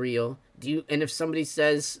them as real. And if somebody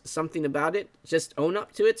says something about it, just own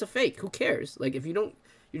up to it. It's a fake. Who cares? Like if you don't,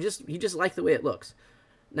 you just like the way it looks.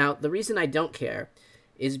 Now, the reason I don't care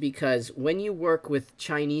is because when you work with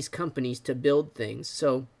Chinese companies to build things,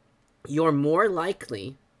 so you're more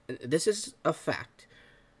likely, this is a fact,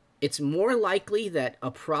 it's more likely that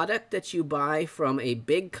a product that you buy from a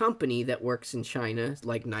big company that works in China,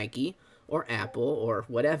 like Nike or Apple or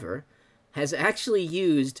whatever, has actually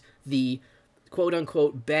used the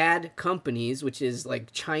quote-unquote bad companies, which is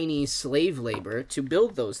like Chinese slave labor, to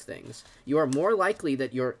build those things. You are more likely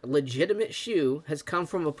that your legitimate shoe has come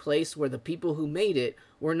from a place where the people who made it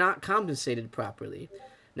were not compensated properly.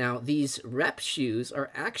 Now, these rep shoes are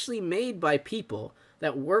actually made by people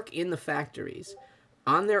that work in the factories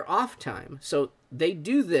on their off time. So they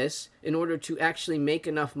do this in order to actually make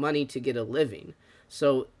enough money to get a living.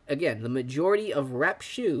 So again, the majority of rep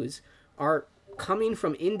shoes are coming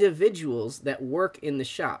from individuals that work in the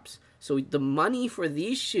shops. So the money for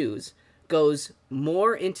these shoes goes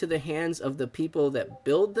more into the hands of the people that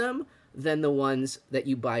build them than the ones that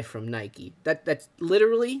you buy from Nike. That's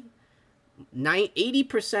literally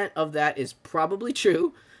 80% of that is probably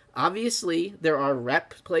true. Obviously, there are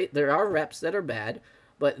reps that are bad,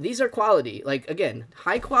 but these are quality. Like again,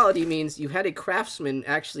 high quality means you had a craftsman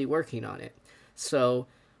actually working on it. So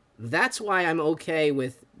that's why I'm okay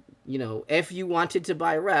with, if you wanted to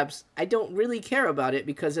buy reps, I don't really care about it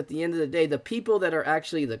because at the end of the day, the people that are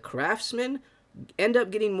actually the craftsmen end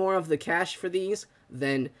up getting more of the cash for these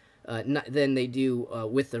than they do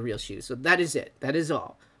with the real shoes. So that is it. That is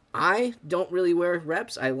all. I don't really wear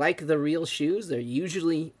reps. I like the real shoes. They're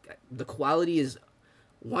usually, the quality is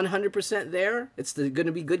 100% there. It's going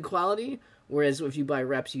to be good quality. Whereas if you buy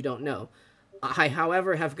reps, you don't know. I,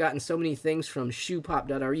 however, have gotten so many things from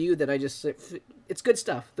shoepop.ru that I just, it's good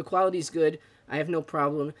stuff. The quality's good. I have no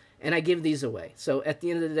problem. And I give these away. So at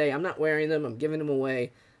the end of the day, I'm not wearing them. I'm giving them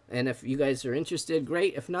away. And if you guys are interested,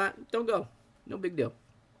 great. If not, don't go. No big deal.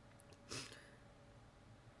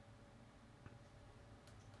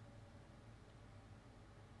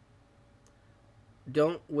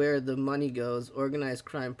 Don't where the money goes. Organized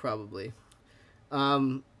crime, probably.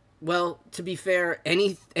 Well, to be fair,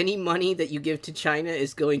 any money that you give to China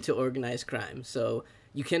is going to organized crime. So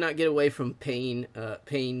you cannot get away from paying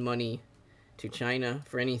money to China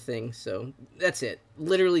for anything. So that's it.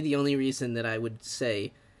 Literally the only reason that I would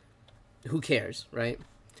say, who cares, right?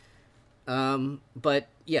 But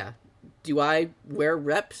yeah, do I wear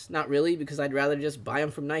reps? Not really, because I'd rather just buy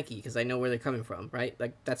them from Nike because I know where they're coming from, right?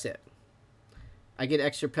 Like that's it. I get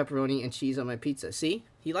extra pepperoni and cheese on my pizza. See?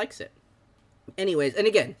 He likes it. Anyways, and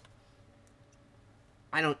again,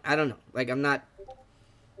 I don't know. Like I'm not,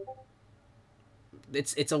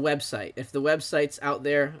 it's a website. If the website's out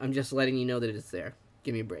there, I'm just letting you know that it's there.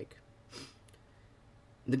 Give me a break.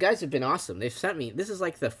 The guys have been awesome. They've sent me, this is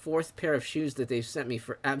like the 4th pair of shoes that they've sent me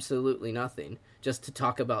for absolutely nothing, just to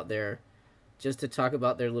talk about their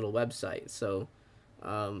little website. So,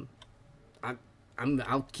 I'll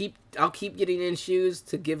keep getting in shoes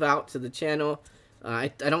to give out to the channel.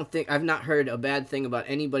 I don't think, I've not heard a bad thing about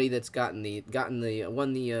anybody that's won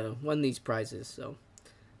these prizes. So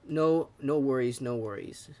no worries.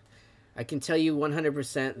 I can tell you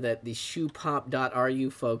 100% that the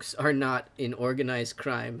shoepop.ru folks are not in organized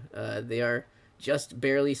crime. They are just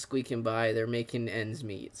barely squeaking by. They're making ends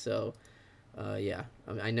meet. So yeah,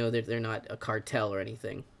 I know that they're not a cartel or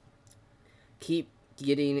anything. Keep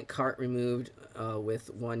getting cart removed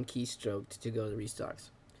with 1 keystroke to go to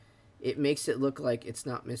restocks. It makes it look like it's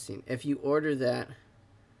not missing. If you order that,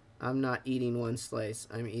 I'm not eating 1 slice.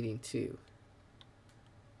 I'm eating 2.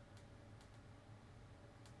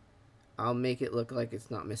 I'll make it look like it's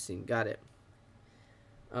not missing. Got it.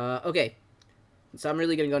 Okay. So I'm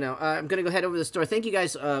really going to go now. I'm going to go head over to the store. Thank you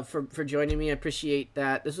guys for joining me. I appreciate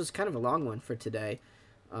that. This was kind of a long one for today.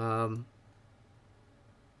 I'll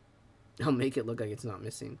make it look like it's not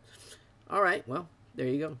missing. All right. Well, there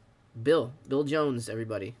you go. Bill Jones,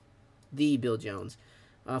 everybody. The Bill Jones.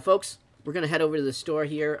 Folks, we're going to head over to the store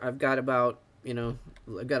here. I've got about 20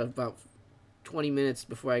 minutes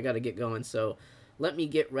before I got to get going. So let me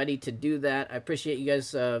get ready to do that. I appreciate you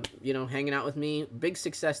guys, hanging out with me. Big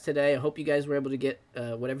success today. I hope you guys were able to get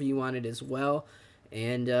whatever you wanted as well.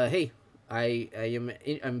 And, hey,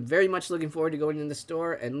 I'm very much looking forward to going in the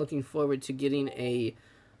store and looking forward to getting a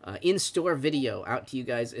in-store video out to you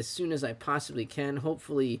guys as soon as I possibly can.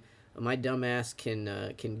 Hopefully, my dumbass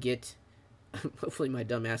can get. Hopefully, my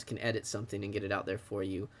dumbass can edit something and get it out there for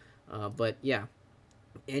you. But yeah.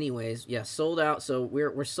 Anyways, yeah, sold out. So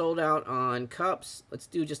we're sold out on cups. Let's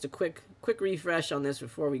do just a quick refresh on this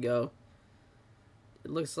before we go.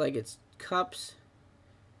 It looks like it's cups.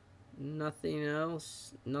 Nothing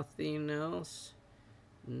else. Nothing else.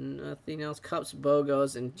 Nothing else. Cups,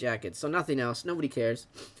 bogos, and jackets. So nothing else. Nobody cares.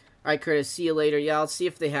 All right, Curtis. See you later. Yeah, I'll see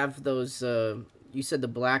if they have those. You said the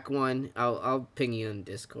black one. I'll ping you on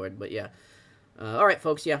Discord. But yeah. All right,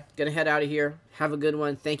 folks. Yeah, gonna head out of here. Have a good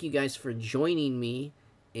one. Thank you guys for joining me.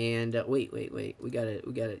 And wait. We got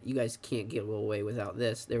it. You guys can't get away without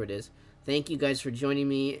this. There it is. Thank you guys for joining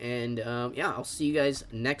me. And yeah, I'll see you guys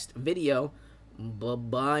next video.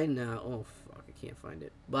 Bye-bye now. Oh, fuck, I can't find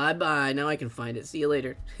it. Bye-bye. Now I can find it. See you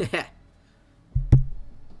later.